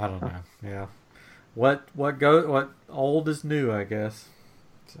 Yeah. I don't know. Yeah. What old is new, I guess.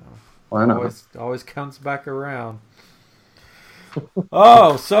 So Why not? always comes back around.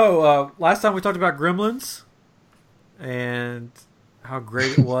 Oh, so last time we talked about Gremlins and how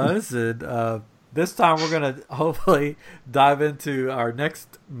great it was, and this time we're gonna hopefully dive into our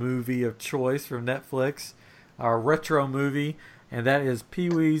next movie of choice from Netflix, our retro movie, and that is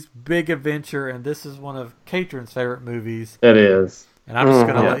Pee-wee's Big Adventure, and this is one of Katrin's favorite movies. It is. And I'm just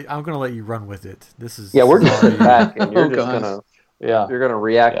gonna let you run with it. This is we're just sitting back, and you're just gosh. gonna Yeah. you're gonna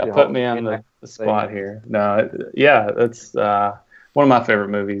react. Yeah, to put me on the spot here. No, it's one of my favorite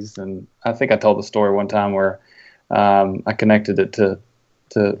movies, and I think I told the story one time where I connected it to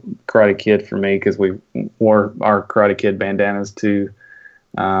Karate Kid for me because we wore our Karate Kid bandanas to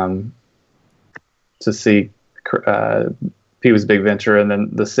see Pee-wee's Big Adventure, and then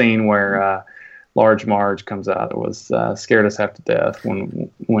the scene where Large Marge comes out. It was scared us half to death when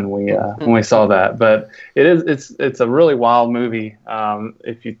we saw that. But it's a really wild movie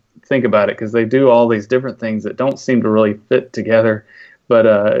if you think about it, because they do all these different things that don't seem to really fit together, but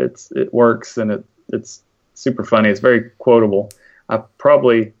it works, and it's super funny. It's very quotable. I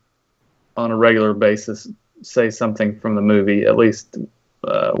probably on a regular basis say something from the movie at least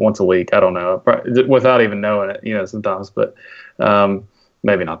once a week. I don't know, without even knowing it, sometimes, but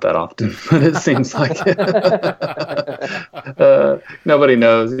maybe not that often, but it seems like nobody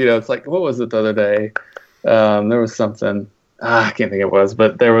knows. It's like, what was it the other day? There was something. I can't think it was,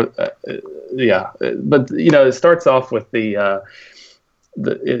 but there was, But it starts off with he's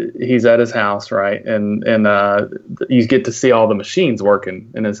at his house, right, and you get to see all the machines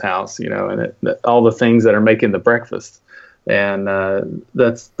working in his house, and all the things that are making the breakfast. And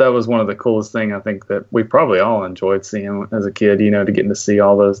that was one of the coolest things I think that we probably all enjoyed seeing as a kid, to getting to see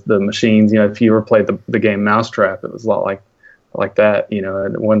all the machines. If you ever played the game Mousetrap, it was a lot like that.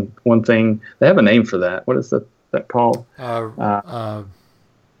 And one thing, they have a name for that. What is that called?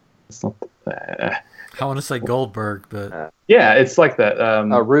 It's not, I want to say Goldberg, but yeah, it's like that.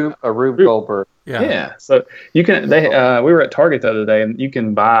 A Rube Goldberg. Yeah. So you can. We were at Target the other day, and you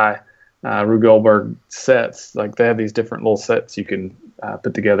can buy Rube Goldberg sets. Like they have these different little sets you can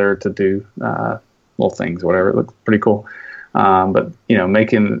put together to do little things, whatever. It looks pretty cool. But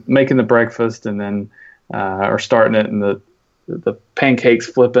making the breakfast, and then or starting it, and the pancakes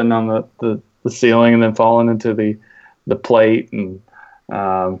flipping on the ceiling, and then falling into the plate, and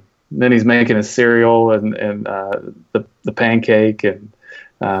then he's making a cereal and the pancake, and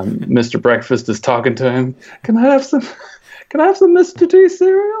Mr. Breakfast is talking to him. Can I have some Mr. T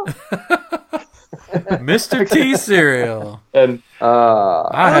cereal? Mr. T cereal. And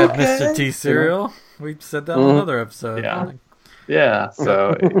I had Mr. T cereal. We said that on another episode. Yeah.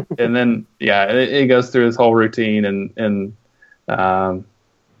 So and then it goes through his whole routine, and I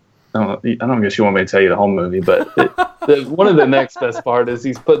don't guess you want me to tell you the whole movie, but one of the next best part is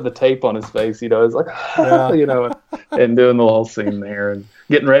he's putting the tape on his face. It's like, and doing the whole scene there and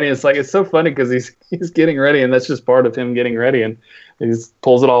getting ready. It's like, it's so funny because he's getting ready, and that's just part of him getting ready, and he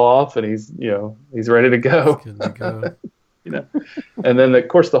pulls it all off, and he's ready to go. And then of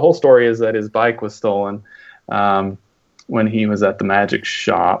course the whole story is that his bike was stolen when he was at the magic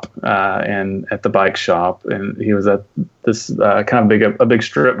shop and at the bike shop, and he was at this kind of a big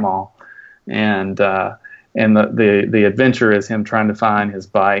strip mall, and the adventure is him trying to find his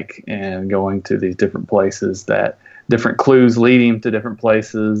bike and going to these different places, that different clues lead him to different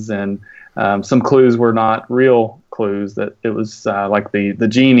places, and some clues were not real clues, that it was like the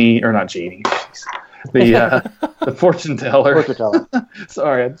genie, or not genie, the fortune teller.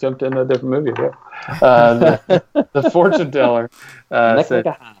 Sorry, I jumped into a different movie there. The fortune teller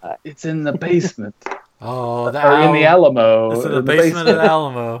said, "It's in the basement." Oh, in the Alamo. It's in the basement of the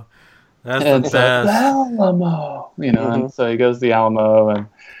Alamo. That's the best. The Alamo, and so he goes to the Alamo,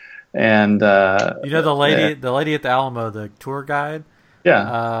 and the lady at the Alamo, the tour guide.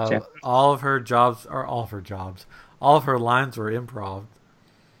 Yeah. All of her lines were improv.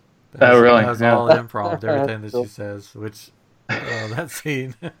 Really? That was all improv. Everything that she says, which that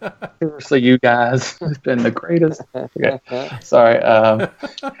scene. Seriously, you guys have been the greatest. Okay, sorry.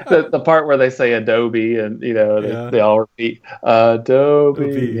 The part where they say Adobe, and they all repeat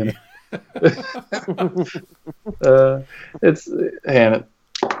Adobe. It's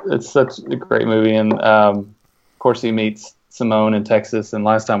such a great movie, and of course he meets Simone in Texas. And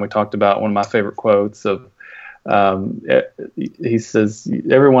last time we talked about one of my favorite quotes of. He says,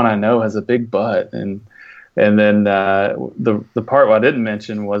 "Everyone I know has a big butt," and then the part I didn't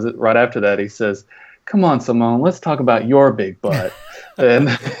mention was it right after that he says, "Come on, Simone, let's talk about your big butt." And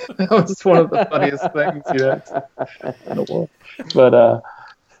that was one of the funniest things in the world. But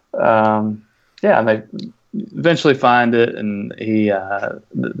yeah, and they eventually find it, and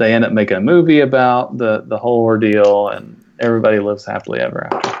they end up making a movie about the whole ordeal, and everybody lives happily ever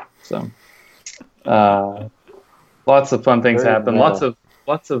after. So lots of fun things happen. Lots of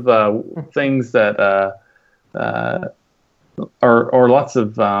things that or lots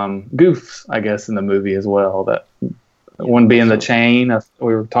of goofs, I guess, in the movie as well. That one being the chain.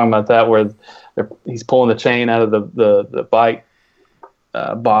 We were talking about that, where he's pulling the chain out of the bike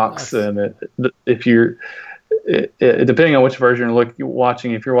box, and if you're depending on which version you're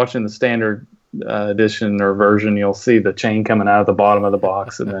watching, if you're watching the standard edition or version, you'll see the chain coming out of the bottom of the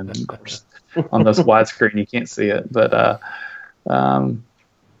box, and then of course on this widescreen you can't see it, but and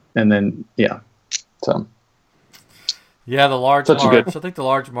then so. Yeah, the large march. I think the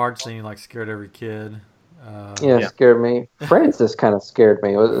large march scene scared every kid. Scared me. Francis kind of scared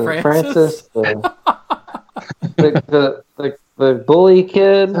me. Francis, the bully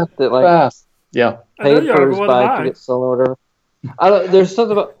kid that paid for his bike to get stolen or whatever. There's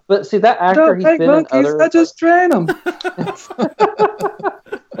something about, but see that actor. He's been in other. I just train him.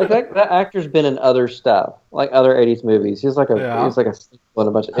 That actor's been in other stuff, like other '80s movies. He's like a in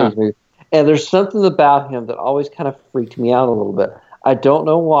a bunch of '80s movies. And there's something about him that always kind of freaked me out a little bit. I don't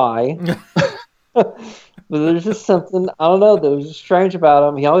know why. But there's just something, I don't know, that was just strange about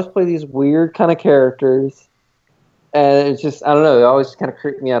him. He always played these weird kind of characters. And it's just, I don't know, it always kind of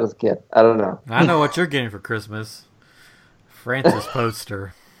creeped me out as a kid. I don't know. I know what you're getting for Christmas. Francis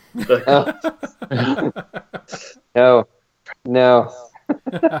poster. No.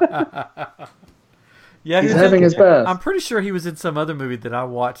 Yeah, he's having his best. I'm pretty sure he was in some other movie that I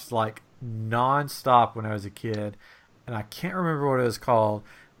watched non-stop when I was a kid, and I can't remember what it was called,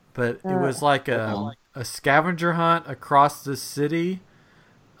 but it was like a scavenger hunt across the city,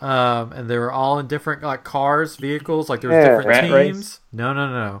 and they were all in different cars, vehicles, there was different Rat teams. Race?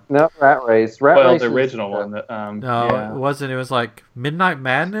 No, Rat Race. The original one. It wasn't. It was like Midnight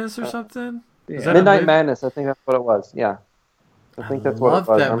Madness or something. Midnight Madness. I think that's what it was. Yeah. I think that's what it was.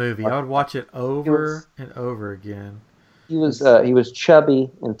 I loved that movie. I would watch it over and over again. He was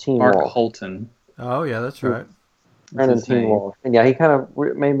chubby in Teen Wolf. Mark Holton. Oh yeah, that's right. And in Teen Wolf. And yeah, he kind of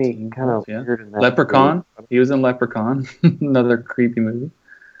made me kind of weird in that. Leprechaun. He was in Leprechaun. Another creepy movie.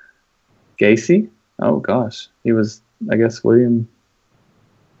 Gacy. Oh gosh, he was. I guess William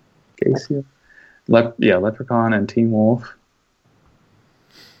Gacy. Leprechaun and Teen Wolf.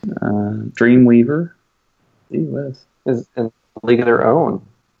 Dreamweaver. He was. Is in League of Their Own.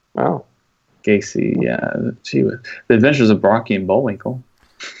 Wow. Gacy, she was. The Adventures of Brocky and Bullwinkle.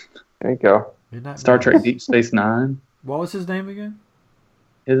 There you go. Star Trek Deep Space Nine. What was his name again?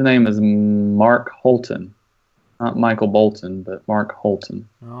 His name is Mark Holton. Not Michael Bolton, but Mark Holton.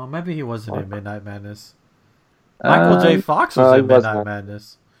 Oh, maybe he wasn't in Midnight Madness. Michael J. Fox was in Midnight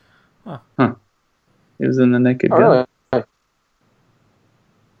Madness. Huh. He was in The Naked Gun. Really?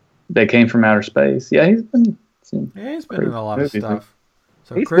 They Came from Outer Space. Yeah, he's been in a lot of stuff.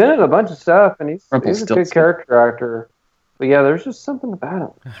 So he's been in a bunch of stuff, and he's a good character actor. But yeah, there's just something about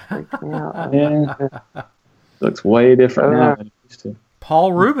him. Freaks me out. Yeah. Looks way different now than it used to.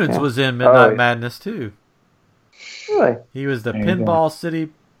 Paul Rubens was in Midnight Madness too. Really? He was the Pinball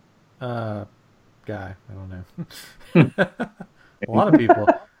City guy. I don't know. A lot of people.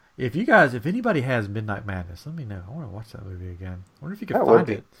 If anybody has Midnight Madness, let me know. I want to watch that movie again. I wonder if you can find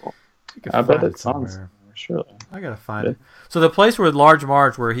it. Cool. I bet it's somewhere. Surely. I gotta find it. So the place where Large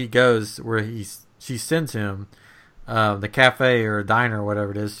Marge, where he goes, where she sends him, the cafe or diner or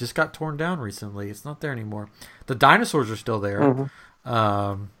whatever it is, just got torn down recently. It's not there anymore. The dinosaurs are still there,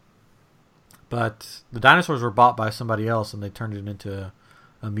 but the dinosaurs were bought by somebody else and they turned it into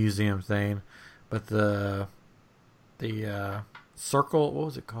a museum thing. But the circle, what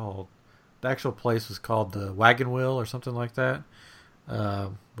was it called? The actual place was called the Wagon Wheel or something like that.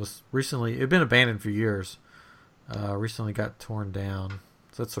 Was recently, it'd been abandoned for years. Recently got torn down,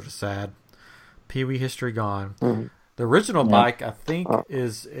 so that's sort of sad. Pee-wee history gone. Mm-hmm. The original bike, I think,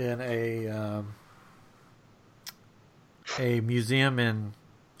 is in a museum in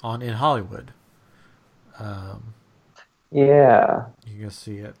Hollywood. Yeah, you can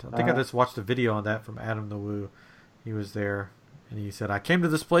see it. I think I just watched a video on that from Adam the Woo. He was there, and he said, "I came to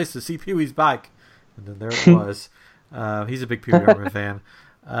this place to see Pee-wee's bike," and then there it was. He's a big Pee-wee Herman fan.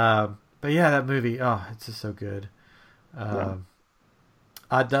 But yeah, that movie, it's just so good. The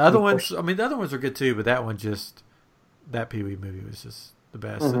other ones, the other ones are good too, but that Pee-wee movie was just the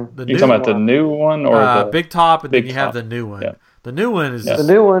best. Mm-hmm. You're talking about the new one or the Big Top, and then you have the new one. Yeah. The new one is the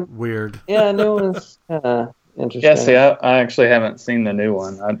new one weird. Yeah, the new one is interesting. Yeah, see, I actually haven't seen the new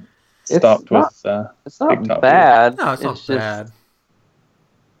one. I stopped it's not Big Top bad. No, it's not just, bad.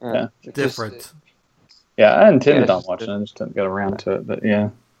 Yeah. it's Different. Yeah, I intended Yeah, on it's watching it. I just didn't get around to it. But yeah,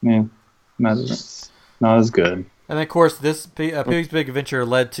 not as good. And then, of course, this Pee-wee's Big Adventure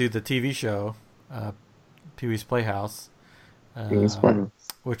led to the TV show, Pee-wee's Playhouse,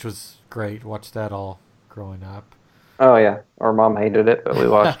 which was great. Watched that all growing up. Oh yeah, our mom hated it, but we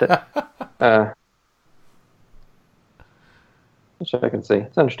watched it. Which I can see.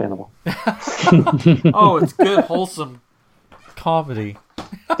 It's understandable. Oh, it's good, wholesome comedy.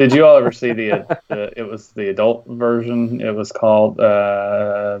 Did you all ever see it was the adult version? It was called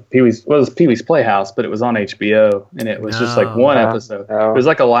Pee-wee's Playhouse, but it was on HBO, and it was just like one episode. No. It was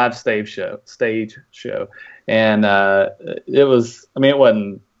like a live stage show, and it was. I mean, it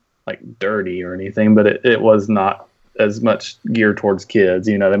wasn't like dirty or anything, but it was not as much geared towards kids.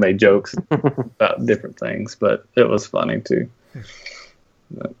 You know, they made jokes about different things, but it was funny too.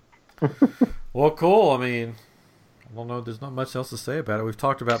 Well, cool. I mean, I don't know. There's not much else to say about it. We've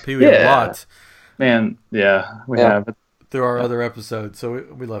talked about Pee-wee a lot. Man, we have through our other episodes, so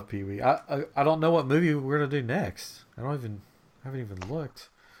we love Pee-wee. I don't know what movie we're gonna do next. I haven't even looked.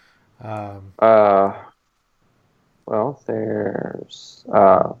 Well, there's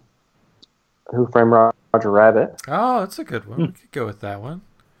Who Framed Roger Rabbit. Oh, that's a good one. We could go with that one.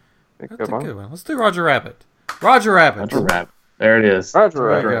 That's a good one. Let's do Roger Rabbit. Roger Rabbit. There it is. Roger There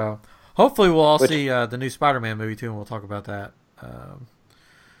Rabbit. we go. Hopefully, we'll all see the new Spider-Man movie too, and we'll talk about that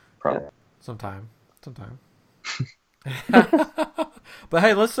Probably. sometime. But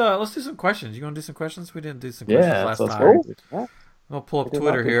hey, let's do some questions. You want to do some questions? We didn't do some questions last time. Yeah. I'll pull up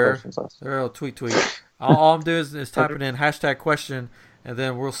Twitter here. There, I'll tweet. All I'm doing is typing in #question, and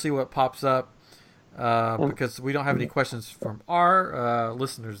then we'll see what pops up. Because we don't have any questions from our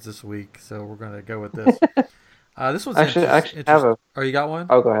listeners this week, so we're going to go with this. This one's actually have a. Oh, you got one?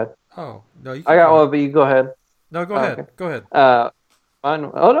 Oh, go ahead. Oh no, you. I got one, but you go ahead. No, go ahead. Okay. Go ahead.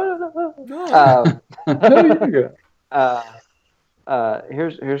 Mine. Oh no.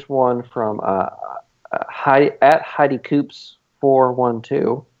 Here's one from Heidi Coops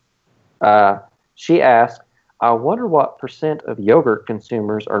 412. She asked, "I wonder what % of yogurt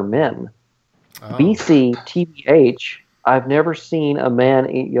consumers are men." Oh. BC TBH. I've never seen a man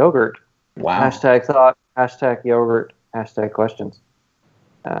eat yogurt. Wow. #thought. #yogurt. #questions.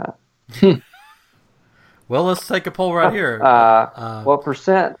 Well, let's take a poll right here. What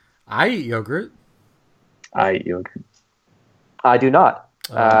 %? I eat yogurt. I eat yogurt. I do not.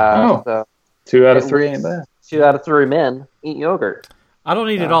 So 2 out of 3 ain't bad. 2 out of 3 men eat yogurt. I don't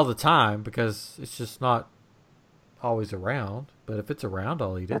eat it all the time because it's just not always around. But if it's around,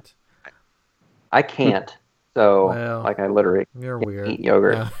 I'll eat it. I can't. So, Well, I literally You're weird. eat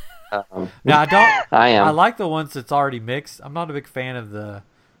yogurt. Yeah. Um, Now I don't. I am. I like the ones that's already mixed. I'm not a big fan of the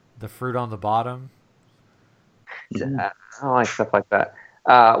fruit on the bottom. I don't like stuff like that.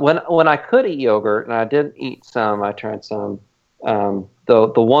 When I could eat yogurt, and I did eat some, I tried some.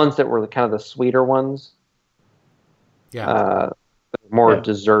 The ones that were kind of the sweeter ones. Yeah. More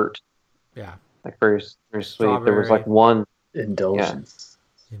dessert. Yeah. Like very very sweet. Strawberry. There was like one. Indulgence.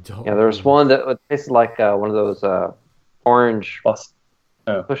 Yeah, there was one that tasted like one of those orange push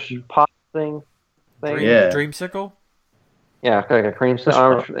pop thing. Dreamsicle? Yeah, like a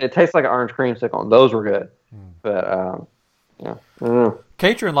creamsicle. It tastes like an orange creamsicle, and those were good. But yeah, I don't know.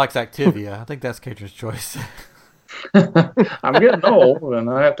 Katrin likes Activia. I think that's Katrin's choice. I'm getting old, and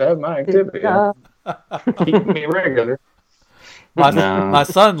I have to have my activity. Keep me regular. My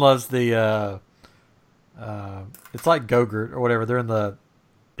son loves the. It's like Go-Gurt or whatever. They're in the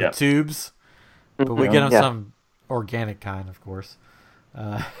tubes, but we get them some organic kind, of course.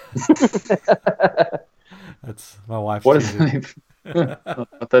 That's my wife's. What is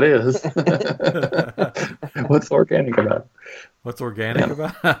what that is? What's organic about? What's organic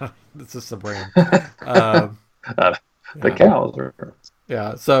about? It's just a brand. The cows are.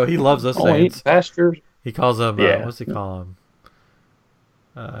 Yeah, so he loves us. Eat pastures. He calls them. What's he call them?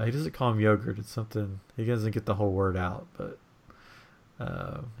 He doesn't call them yogurt. It's something. He doesn't get the whole word out, but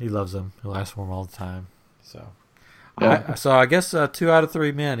he loves them. He'll ask for them all the time. So, I guess 2 out of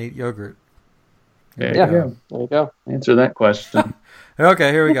 3 men eat yogurt. There you go. Answer that question.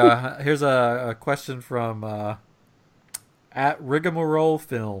 Okay, here we go. Here's a question from at Rigmarole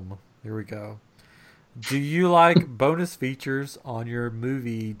Film. Here we go. Do you like bonus features on your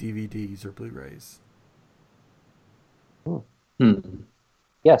movie DVDs or Blu-rays?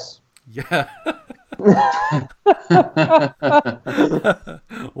 Yes. Yeah.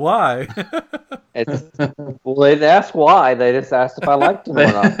 Why? Well, they didn't ask why. They just asked if I liked them or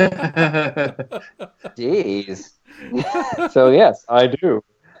not. Jeez. So yes, I do.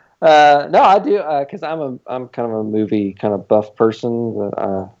 No, I do because I'm kind of a movie kind of buff person. But,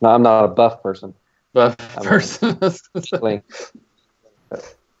 no, I'm not a buff person. Buff person.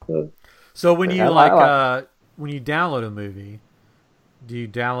 So when you when you download a movie, do you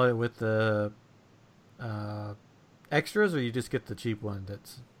download it with the extras, or you just get the cheap one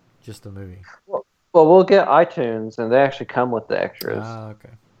that's just the movie? Well, we'll get iTunes, and they actually come with the extras. Ah,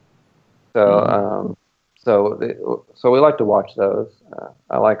 okay. So, so we like to watch those.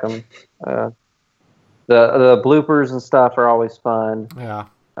 I like them. The bloopers and stuff are always fun. Yeah.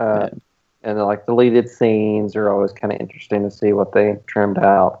 And like deleted scenes are always kind of interesting to see what they trimmed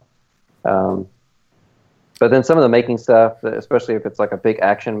out. But then some of the making stuff, especially if it's like a big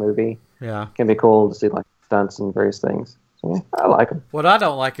action movie, can be cool to see like stunts and various things. So, yeah, I like them. What I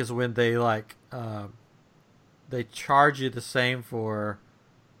don't like is when they they charge you the same for,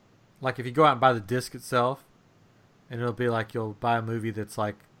 like if you go out and buy the disc itself, and it'll be like you'll buy a movie that's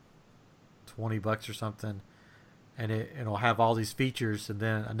like $20 or something, and it'll have all these features, and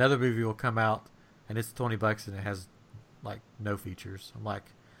then another movie will come out and it's $20 and it has like no features. I'm like,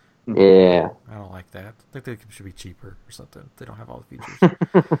 yeah, I don't like that. I think they should be cheaper or something. They don't have all the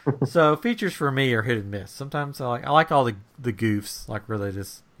features. So features for me are hit and miss. Sometimes I like all the goofs, like where they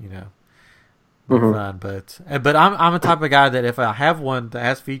just fun. But I'm a type of guy that if I have one that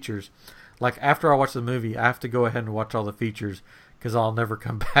has features, like after I watch the movie, I have to go ahead and watch all the features because I'll never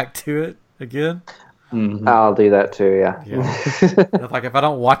come back to it again. Mm-hmm. I'll do that too. Yeah. Like if I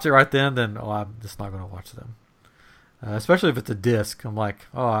don't watch it right then I'm just not going to watch them. Especially if it's a disc. I'm like,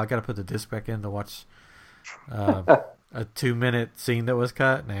 I got to put the disc back in to watch a 2-minute scene that was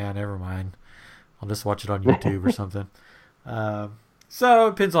cut. Nah, never mind. I'll just watch it on YouTube or something. So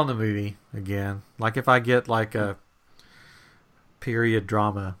it depends on the movie again. Like if I get like a period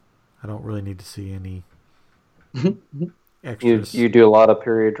drama, I don't really need to see any extras. You do a lot of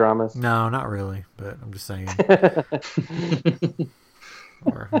period dramas? No, not really, but I'm just saying.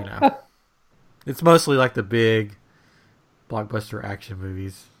 Or, it's mostly like the big blockbuster action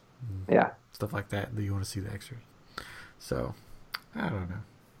movies. Stuff like that you want to see the extras. So, I don't know.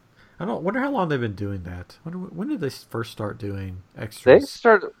 I wonder how long they've been doing that. When did they first start doing extras? They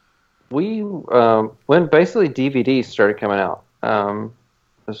started when basically DVDs started coming out.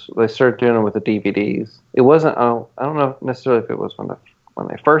 They started doing them with the DVDs. It wasn't. I don't know necessarily if it was when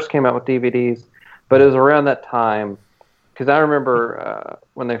they first came out with DVDs, but it was around that time. Because I remember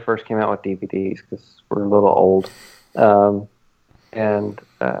when they first came out with DVDs, because we're a little old, and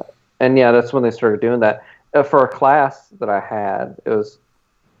yeah, that's when they started doing that. For a class that I had,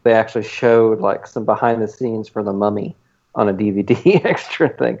 they actually showed like some behind the scenes for The Mummy on a DVD extra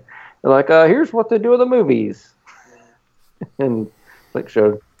thing. They're like, here's what they do in the movies, and like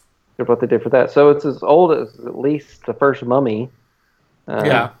showed what they did for that. So it's as old as at least the first Mummy.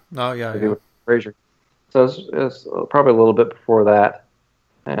 Fraser. So it's probably a little bit before that,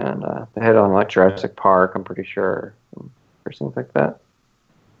 and they had on like Jurassic Park, I'm pretty sure, or things like that.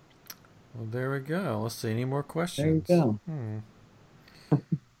 Well, there we go. Let's see. Any more questions? There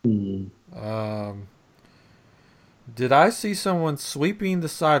you go. Did I see someone sweeping the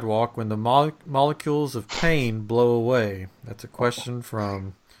sidewalk when the molecules of pain blow away? That's a question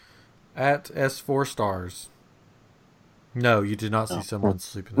from @S4stars. No, you did not see someone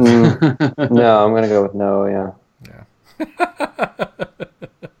sweeping the sidewalk. No, I'm going to go with no, yeah.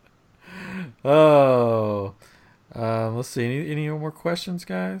 Let's see. Any more questions,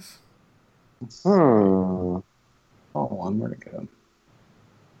 guys? Oh, where'd it go?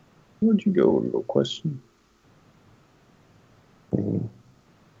 Where'd you go with your question? Do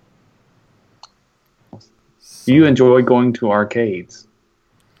you enjoy going to arcades?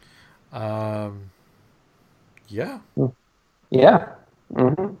 Yeah. Yeah.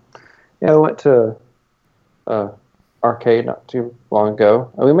 Mm-hmm. Yeah, I went to arcade not too long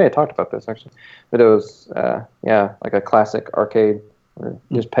ago. We may have talked about this actually, but it was like a classic arcade where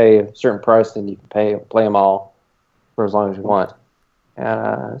you just pay a certain price and you can play them all for as long as you want,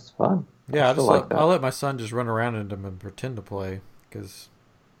 and it's fun. Yeah, I'll let my son just run around in them and pretend to play because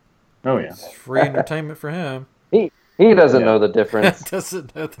it's free entertainment for him. He doesn't know the difference.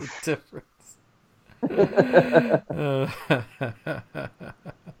 Doesn't know the difference.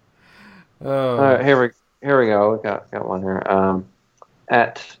 All right, here we go. We got one here.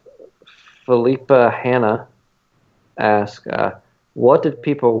 At Philippa Hannah asks, what did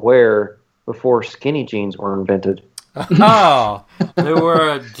people wear before skinny jeans were invented? Oh, they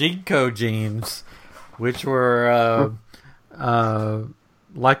were Jinko jeans. which were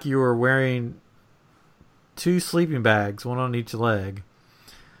like you were wearing 2 sleeping bags, one on each leg.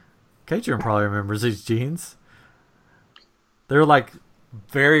 Katrin probably remembers these jeans. They were like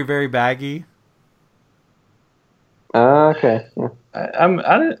very, very baggy. Okay.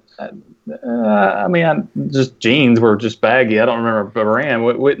 Yeah. Just jeans were just baggy. I don't remember a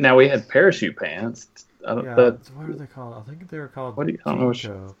brand. Now we had parachute pants. What are they called? I think they were called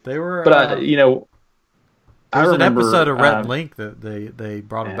Jinko. They were. But I remember an episode of Rhett and Link that they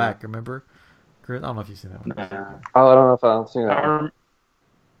brought them back. Remember? Chris? I don't know if you've seen that one. Oh, I don't know if I've seen that.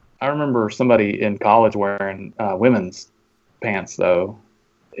 I remember somebody in college wearing women's pants though,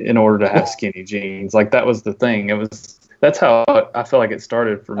 in order to have skinny jeans. Like that was the thing. That's how I feel like it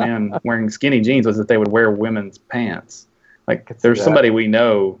started for men wearing skinny jeans, was that they would wear women's pants. Like there's somebody we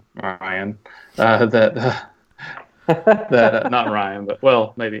know, Ryan, that not Ryan, but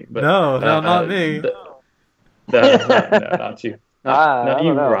well maybe. But, no, not me. No, not you. Not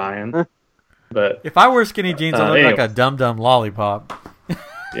you, Ryan. But if I wear skinny jeans, I look like a dum dum lollipop.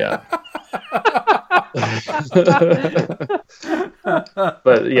 Yeah.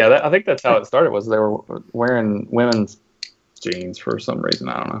 But yeah, I think that's how it started. Was they were wearing women's jeans for some reason.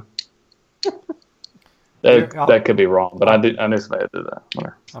 I don't know. That could be wrong, but I knew somebody did that.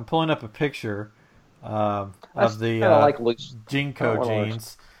 Whatever. I'm pulling up a picture of the like Jinko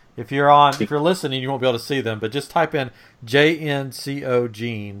jeans. If you're listening, you won't be able to see them, but just type in JNCO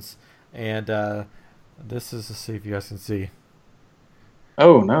jeans, and this is to see if you guys can see.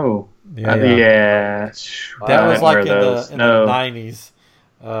 Oh no! Yeah. That was like in the 90s.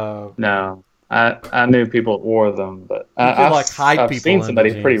 No, I knew people wore them, but I've seen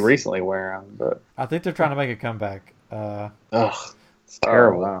somebody pretty recently wear them. But I think they're trying to make a comeback. It's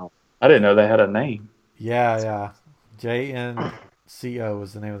terrible. Wow. I didn't know they had a name. Yeah. JNCO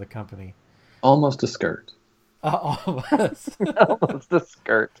was the name of the company. Almost a skirt. Almost. Almost a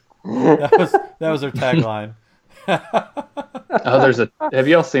skirt. That was their tagline. Have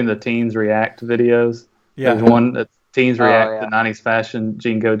y'all seen the Teens React videos? Yeah. There's one that Teens React to 90s fashion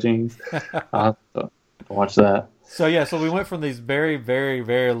Jinko jeans. I'll watch that. So we went from these very, very,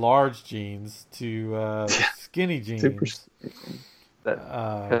 very large jeans to skinny jeans. Super skinny. That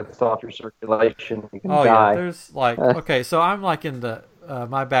cuts off your circulation. You can die. Yeah, there's like okay. So I'm like in the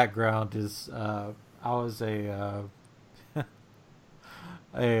my background is I was a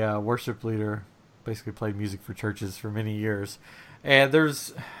worship leader. Basically played music for churches for many years, and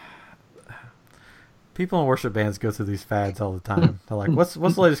there's people in worship bands go through these fads all the time. They're like, what's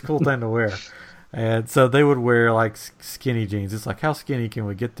the latest cool thing to wear? And so they would wear like skinny jeans. It's like, how skinny can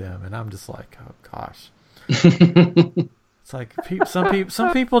we get them? And I'm just like, oh gosh. It's like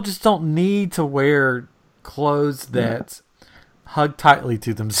some people just don't need to wear clothes that hug tightly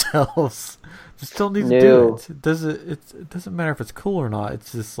to themselves. Just don't need to do it. It doesn't matter if it's cool or not.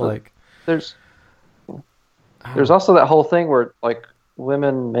 It's just like There's also that whole thing where like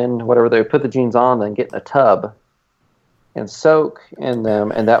women, men, whatever, they would put the jeans on, then get in a tub and soak in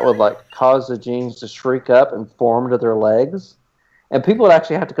them, and that would like cause the jeans to shrink up and form to their legs. And people would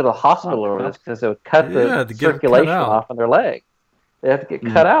actually have to go to the hospital over this because it would cut the circulation off on their leg. They have to get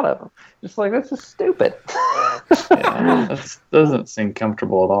cut out of them. Just like, this is stupid. That doesn't seem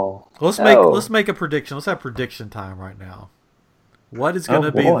comfortable at all. Let's make a prediction. Let's have prediction time right now. What is going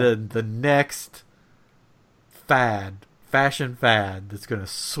to be the next fashion fad that's going to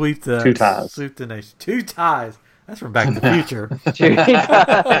sweep the nation? 2 ties. That's from Back to the Future.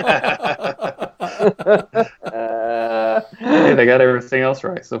 Hey, they got everything else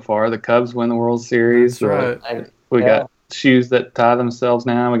right so far. The Cubs win the World Series. That's right. We got shoes that tie themselves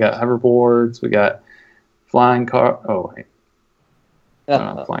now. We got hoverboards. We got flying car. Oh wait,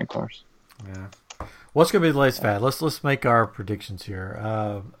 flying cars. Yeah. What's going to be the latest fad? Let's make our predictions here.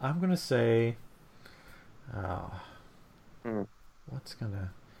 I'm going to say, what's going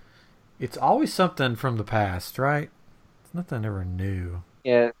to? It's always something from the past, right? It's nothing ever new.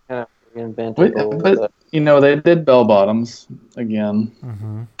 Yeah, kind of reinvented. But they did bell bottoms again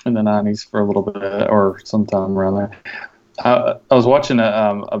in the 90s for a little bit, or sometime around there. I was watching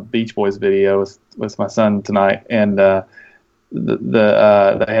a Beach Boys video with my son tonight, and they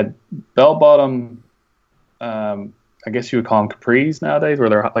had bell bottom. I guess you would call them capris nowadays, where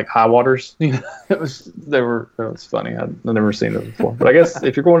they're like high waters. It was funny. I've never seen it before. But I guess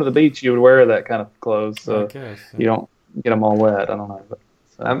if you're going to the beach, you would wear that kind of clothes, so you don't get them all wet. I don't know. But,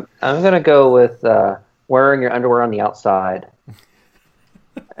 so. I'm gonna go with wearing your underwear on the outside,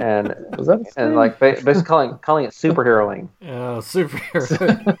 and like basically calling it superheroing. Oh,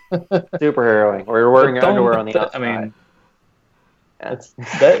 superheroing. Superheroing, or you're wearing your underwear on the outside. I mean, It's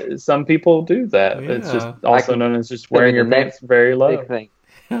that some people do that. Yeah. It's just also known as just wearing your pants very low. Big thing.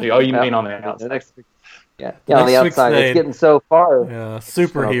 Oh, you mean on the outside? Yeah, on the outside. It's getting so far. Yeah,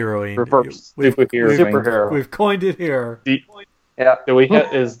 superheroing. Reverse. Superhero. We've coined it here. Yeah. Do we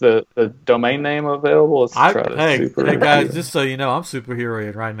is the domain name available? Let's try to hey guys, just so you know, I'm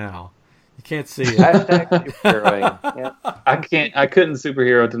superheroing right now. You can't see it. Superheroing. Yeah. I couldn't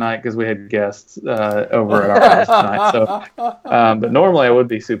superhero tonight because we had guests over at our house tonight. So, but normally I would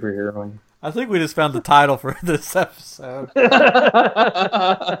be superheroing. I think we just found the title for this episode.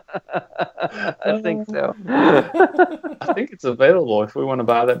 I think so. I think it's available if we want to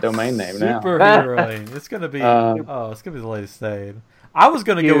buy that domain name now. Superheroing. It's gonna be it's gonna be the latest thing. I was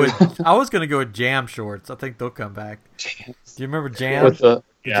gonna go with Jam shorts. I think they'll come back. Do you remember Jam? With the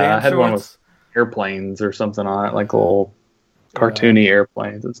Jam I had shorts? one with airplanes or something on it, like little cartoony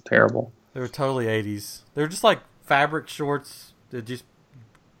airplanes. It's terrible. They were totally 80s. They were just like fabric shorts that just,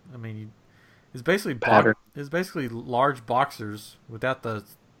 it's basically Pattern. it's basically large boxers without the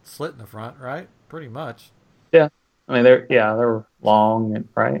slit in the front, right? Pretty much. Yeah, I mean they were long and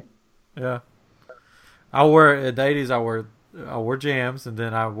right. Yeah. I wore in the 80s. I wore Jams, and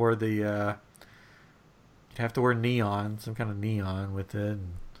then I wore the. You'd have to wear neon, some kind of neon with it.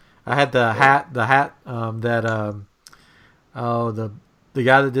 And I had the hat that the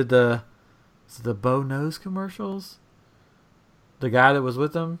guy that did the Bow Nose commercials. The guy that was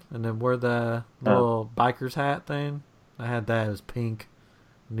with him, and then wore the little biker's hat thing. I had that. It was pink,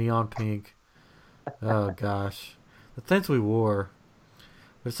 neon pink. Oh gosh, the things we wore.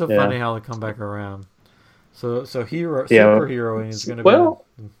 It's so funny how they come back around. So superheroing is going to be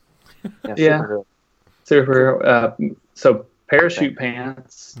superhero. So parachute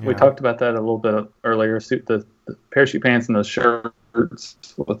pants. We talked about that a little bit earlier. The parachute pants and those shirts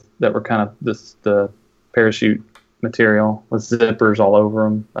that were kind of the parachute material with zippers all over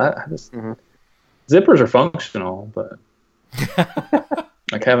them. Zippers are functional, but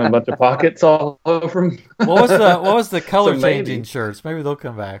like having a bunch of pockets all over them. What was the color changing shirts? Maybe they'll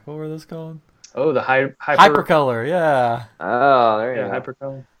come back. What were those called? Oh, the hypercolor. Yeah. Oh, there you go.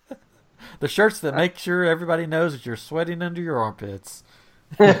 Hypercolor. The shirts that make sure everybody knows that you're sweating under your armpits.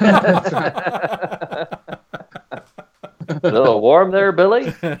 A little warm there,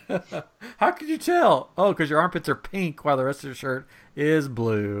 Billy? How could you tell? Oh, because your armpits are pink while the rest of your shirt is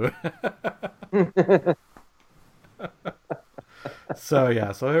blue. So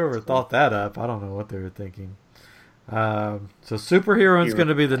whoever thought that up, I don't know what they were thinking. So superhero is going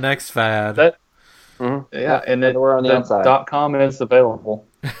to be the next fad. Yeah, and then underwear on the outside. .com is available.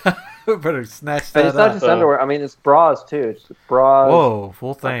 Better snatch But that it's not up. just underwear. I mean, it's bras too. It's bras. Whoa,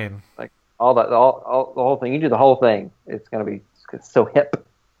 full thing. Like all that, all the whole thing. You do the whole thing. It's so hip.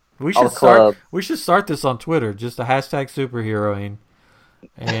 We should start this on Twitter. Just a hashtag superheroing,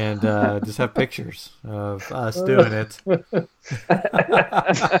 and just have pictures of us doing it.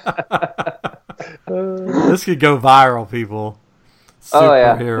 This could go viral, people.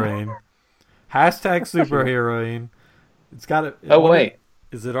 Superheroing. Hashtag superheroing. It's got it. Oh wait.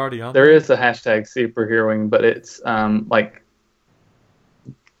 Is it already on there? There is a hashtag superheroing, but it's like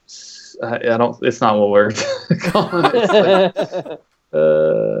it's not what we're calling it. It's like,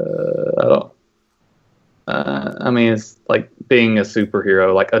 I don't. I mean, it's like being a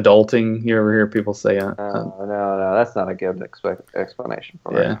superhero, like adulting. You ever hear people say? No, that's not a good explanation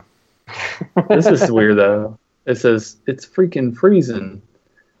for it. Yeah. This is weird though. It says it's freaking freezing.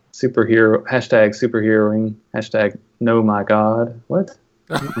 Superhero hashtag superheroing hashtag no my god. What?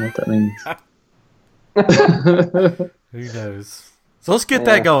 I don't know what that means. Who knows? So let's get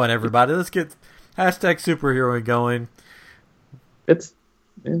that going, everybody. Let's get hashtag superhero going. It's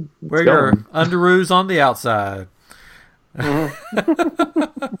wear your underoos on the outside.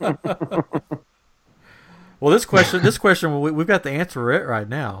 Well, this question, we've got the answer for it right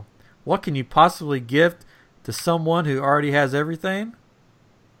now. What can you possibly gift to someone who already has everything?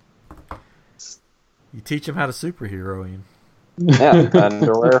 You teach them how to superheroing. Yeah,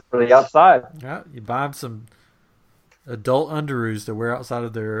 underwear for the outside. Yeah, you buy them some adult underoos to wear outside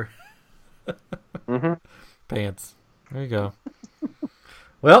of their pants. There you go.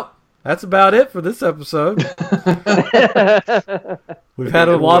 Well, that's about it for this episode. We've had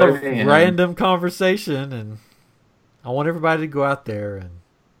a lot of random conversation, and I want everybody to go out there and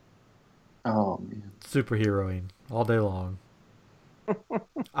superheroing all day long.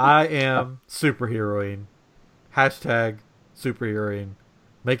 I am superheroing. Hashtag superheroing.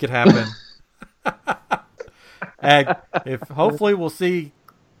 Make it happen. And hopefully we'll see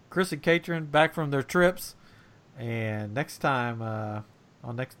Chris and Katrin back from their trips. And next time I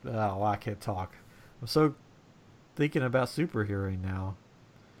can't talk. I'm so thinking about superheroing now.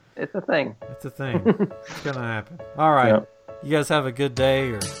 It's a thing. It's a thing. It's gonna happen. All right. Yep. You guys have a good day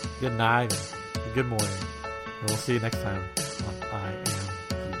or good night or good morning. And we'll see you next time on I